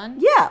bands on?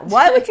 Yeah.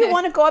 Why would you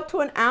want to go up to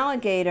an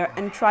alligator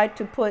and try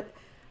to put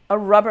a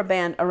rubber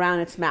band around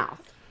its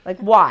mouth? Like,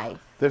 why?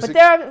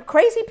 There are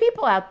crazy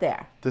people out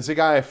there. There's a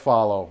guy I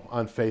follow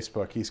on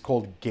Facebook. He's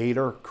called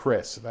Gator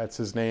Chris. That's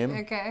his name.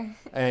 Okay.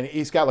 And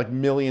he's got like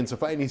millions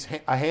of... And he's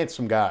a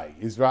handsome guy.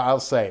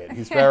 I'll say it.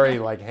 He's very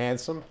like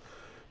handsome.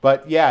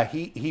 But yeah,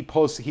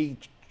 he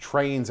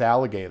trains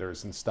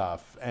alligators and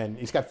stuff. And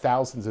he's got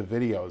thousands of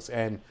videos.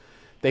 And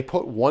they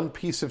put one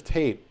piece of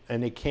tape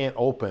and they can't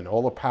open.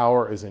 All the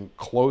power is in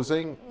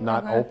closing,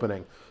 not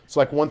opening. It's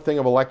like one thing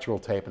of electrical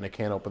tape and they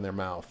can't open their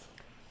mouth.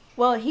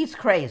 Well, he's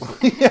crazy.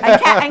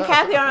 And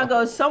Kathy Arnold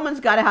goes,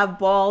 someone's got to have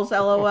balls,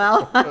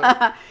 LOL.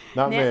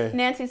 Not me.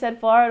 Nancy said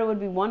Florida would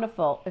be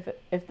wonderful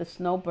if the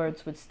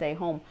snowbirds would stay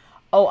home.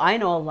 Oh, I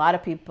know a lot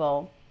of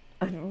people.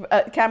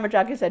 Camera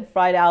jockey said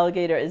fried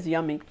alligator is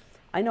yummy.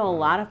 I know a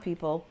lot of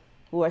people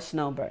who are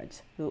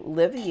snowbirds, who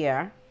live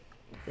here.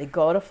 They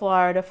go to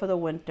Florida for the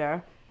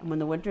winter, and when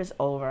the winter's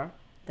over,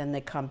 then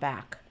they come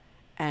back.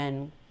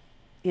 And,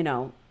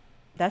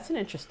 that's an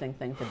interesting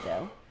thing to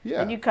do.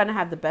 Yeah. And you kind of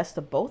have the best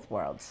of both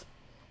worlds.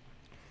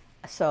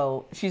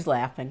 So she's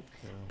laughing.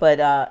 Yeah. But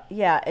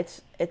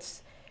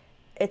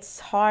it's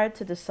hard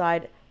to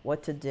decide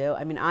what to do.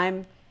 I mean,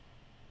 I'm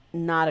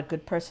not a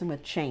good person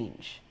with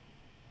change.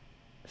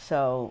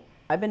 So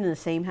I've been in the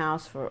same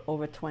house for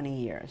over 20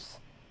 years.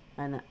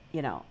 And,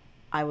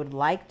 I would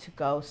like to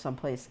go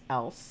someplace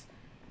else,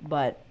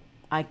 but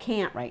I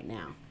can't right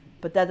now.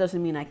 But that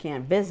doesn't mean I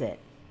can't visit.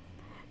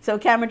 So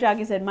Camera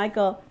Jockey said,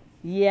 Michael...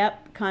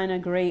 Yep, kind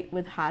of great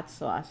with hot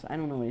sauce. I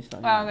don't know what he's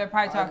talking about. Oh, they're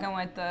probably talking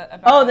about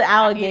the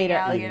alligator.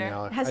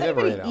 Has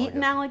anybody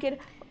eaten alligator?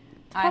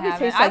 I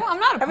haven't. I'm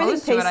not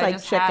opposed to it. I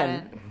just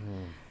chicken.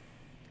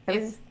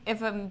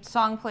 If a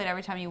song played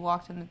every time you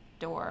walked in the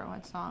door,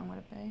 what song would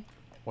it be?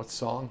 What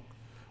song?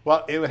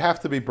 Well, it would have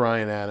to be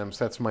Bryan Adams.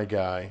 That's my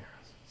guy.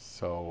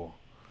 So,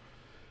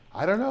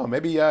 I don't know.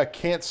 Maybe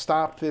Can't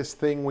Stop This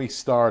Thing We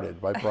Started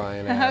by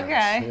Bryan Adams.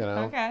 Okay.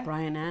 Okay.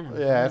 Bryan Adams.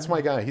 Yeah, that's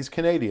my guy. He's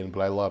Canadian,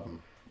 but I love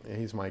him.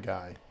 He's my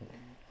guy,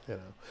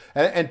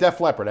 and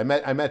Def Leppard. I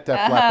met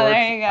Def Leppard.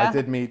 There you go. I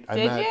did meet.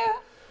 Did you?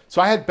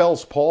 So I had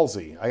Bell's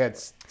palsy. I got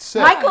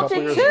sick. Michael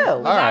did too.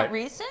 Was that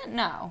recent?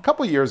 No. A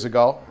couple of years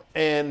ago,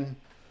 and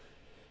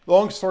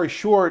long story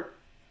short,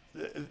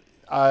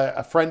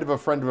 a friend of a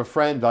friend of a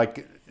friend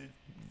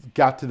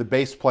got to the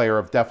bass player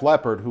of Def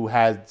Leppard who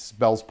had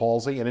Bell's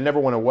palsy, and it never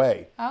went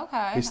away.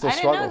 Okay. He still I didn't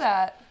struggles. know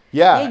that.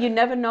 Yeah, you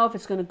never know if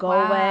it's going to go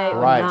away or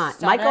Right. not.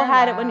 Michael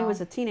had it when he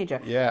was a teenager.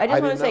 Yeah, I just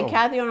want didn't to say, know.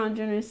 Kathy Arnold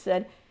Jr.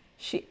 said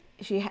she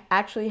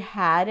actually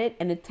had it,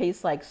 and it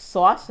tastes like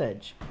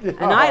sausage, and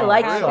I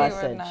like Kathy would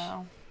sausage.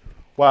 know.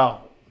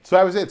 Well, so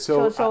that was it.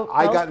 So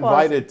I Bell's got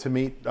invited to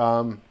meet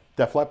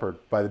Def Leppard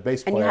by the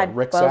bass player, And you had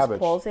Rick Bell's Savage.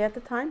 palsy at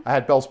the time? I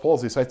had Bell's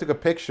palsy, so I took a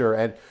picture,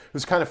 and it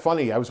was kind of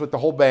funny. I was with the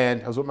whole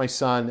band. I was with my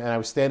son, and I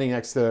was standing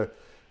next to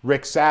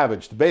Rick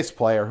Savage, the bass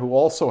player, who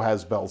also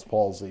has Bell's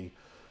palsy.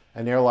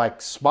 And they're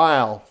like,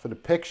 smile for the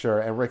picture.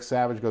 And Rick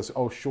Savage goes,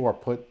 oh, sure,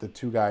 put the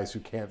two guys who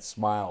can't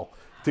smile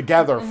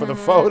together for the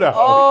photo.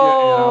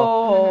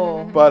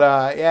 Oh.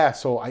 But,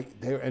 so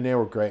they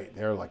were great.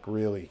 They were like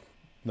really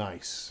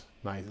nice,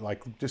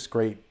 like just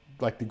great,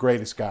 like the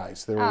greatest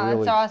guys. They were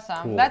really that's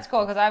awesome. cool. That's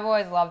cool because I've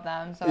always loved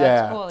them. So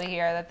that's cool to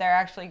hear that they're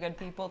actually good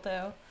people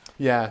too.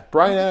 Yeah,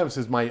 Bryan Adams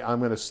is I'm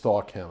going to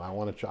stalk him. I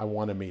want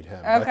to meet him.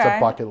 Okay. That's a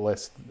bucket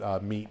list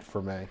meet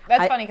for me.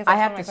 That's funny because I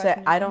have to say,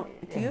 I don't.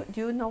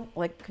 Do you know?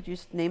 Like, could you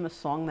name a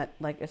song that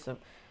like is a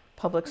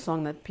public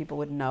song that people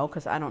would know?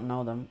 Because I don't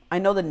know them. I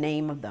know the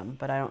name of them,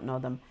 but I don't know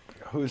them.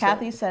 Who's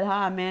Kathy that? said,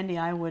 "Hi, Mandy.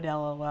 I would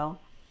LOL."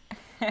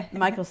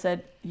 Michael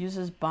said,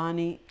 "Uses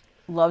Bonnie,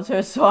 loves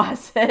her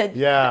sausage."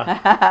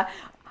 Yeah.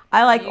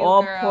 I like You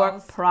all girls.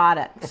 pork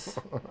products.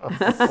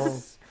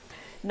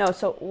 No,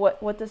 so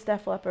what does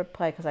Def Leppard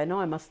play? Because I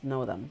know I must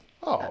know them.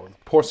 Oh,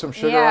 Pour Some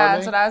Sugar on Me?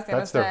 that's what I was gonna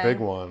That's say. their big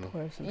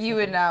one. You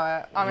would know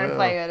it. I'm going to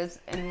play it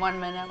in 1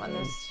 minute when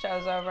this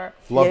show's over.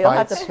 Love You'll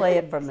have Bites. to play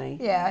it for me.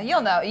 Yeah,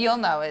 you'll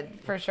know it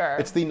for sure.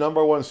 It's the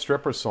 #1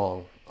 stripper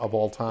song of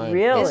all time.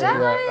 Really? Is that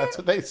Yeah, right? that's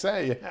what they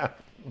say. Yeah.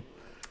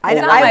 I It's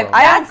don't not my- go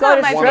that's to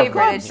not my strip favorite.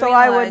 clubs, It so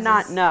I would realizes-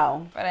 not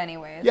know. But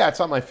anyways. Yeah, it's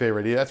not my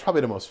favorite either. That's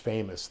probably the most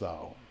famous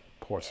though.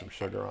 Pour Some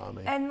Sugar on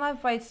Me. And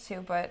Love Bites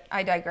too, but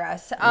I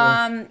digress.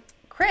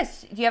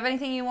 Chris, do you have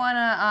anything you want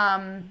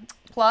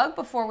to plug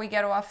before we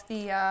get off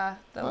the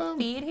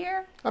feed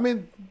here? I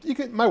mean,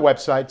 my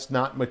website's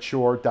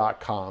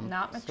notmature.com.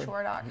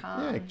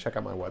 Notmature.com. Yeah, you can check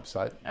out my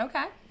website.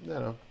 Okay. You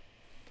know,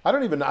 I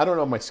don't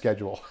know my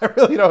schedule. I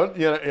really don't.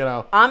 You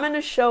know. I'm in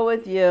a show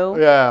with you. Oh,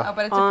 Yeah.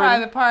 but it's a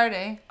private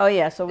party. Oh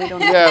yeah, so we don't.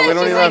 Yeah, we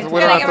don't She's even like, have,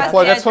 gonna give to us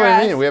plug. the That's what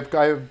I address. mean.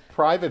 I have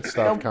private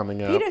stuff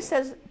coming up.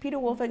 Peter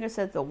Wolfinger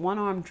says the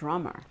one-armed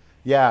drummer.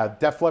 Yeah,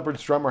 Def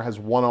Leppard's drummer has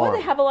one arm. Well,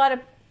 they have a lot of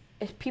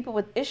people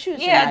with issues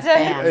Yeah, in that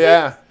band.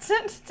 Yeah.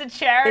 It's a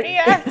charity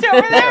act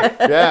over there.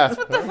 Yeah.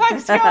 What the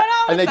fuck's going on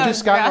And with they those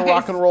just got in the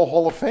guys? Rock and Roll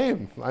Hall of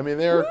Fame. I mean,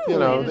 they're They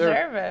they're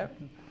deserve it.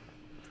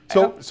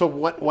 so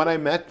when I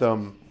met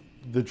them,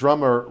 the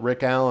drummer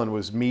Rick Allen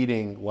was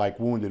meeting like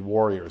wounded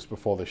warriors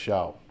before the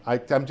show.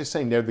 I'm just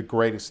saying they're the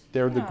greatest.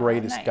 They're the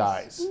greatest nice.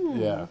 guys.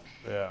 Yeah,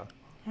 yeah.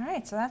 All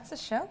right, so that's the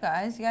show,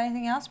 guys. You got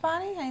anything else,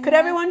 Bonnie? Anything Could else?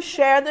 everyone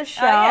share the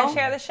show? Oh, yeah,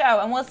 share the show.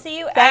 And we'll see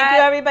you Thank you,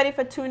 at everybody,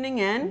 for tuning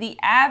in. the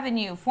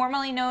Avenue,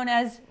 formerly known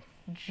as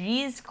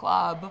G's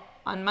Club,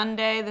 on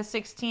Monday the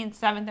 16th,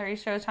 7:30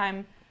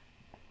 showtime.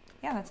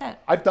 Yeah, that's it.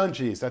 I've done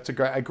G's.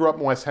 I grew up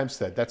in West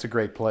Hempstead. That's a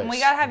great place. And we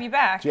got to have you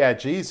back. Yeah,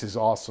 G's is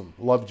awesome.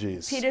 Love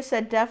G's. Peter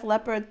said Def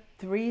Leppard,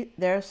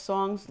 their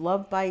songs,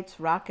 Love Bites,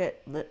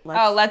 Rocket.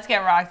 Let's Get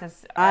Rocked.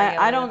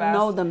 I don't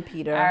know them,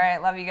 Peter. All right,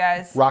 love you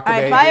guys. Rock All of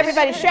right, Ages. bye,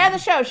 everybody. Share the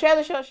show. Share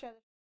the show. Share the show.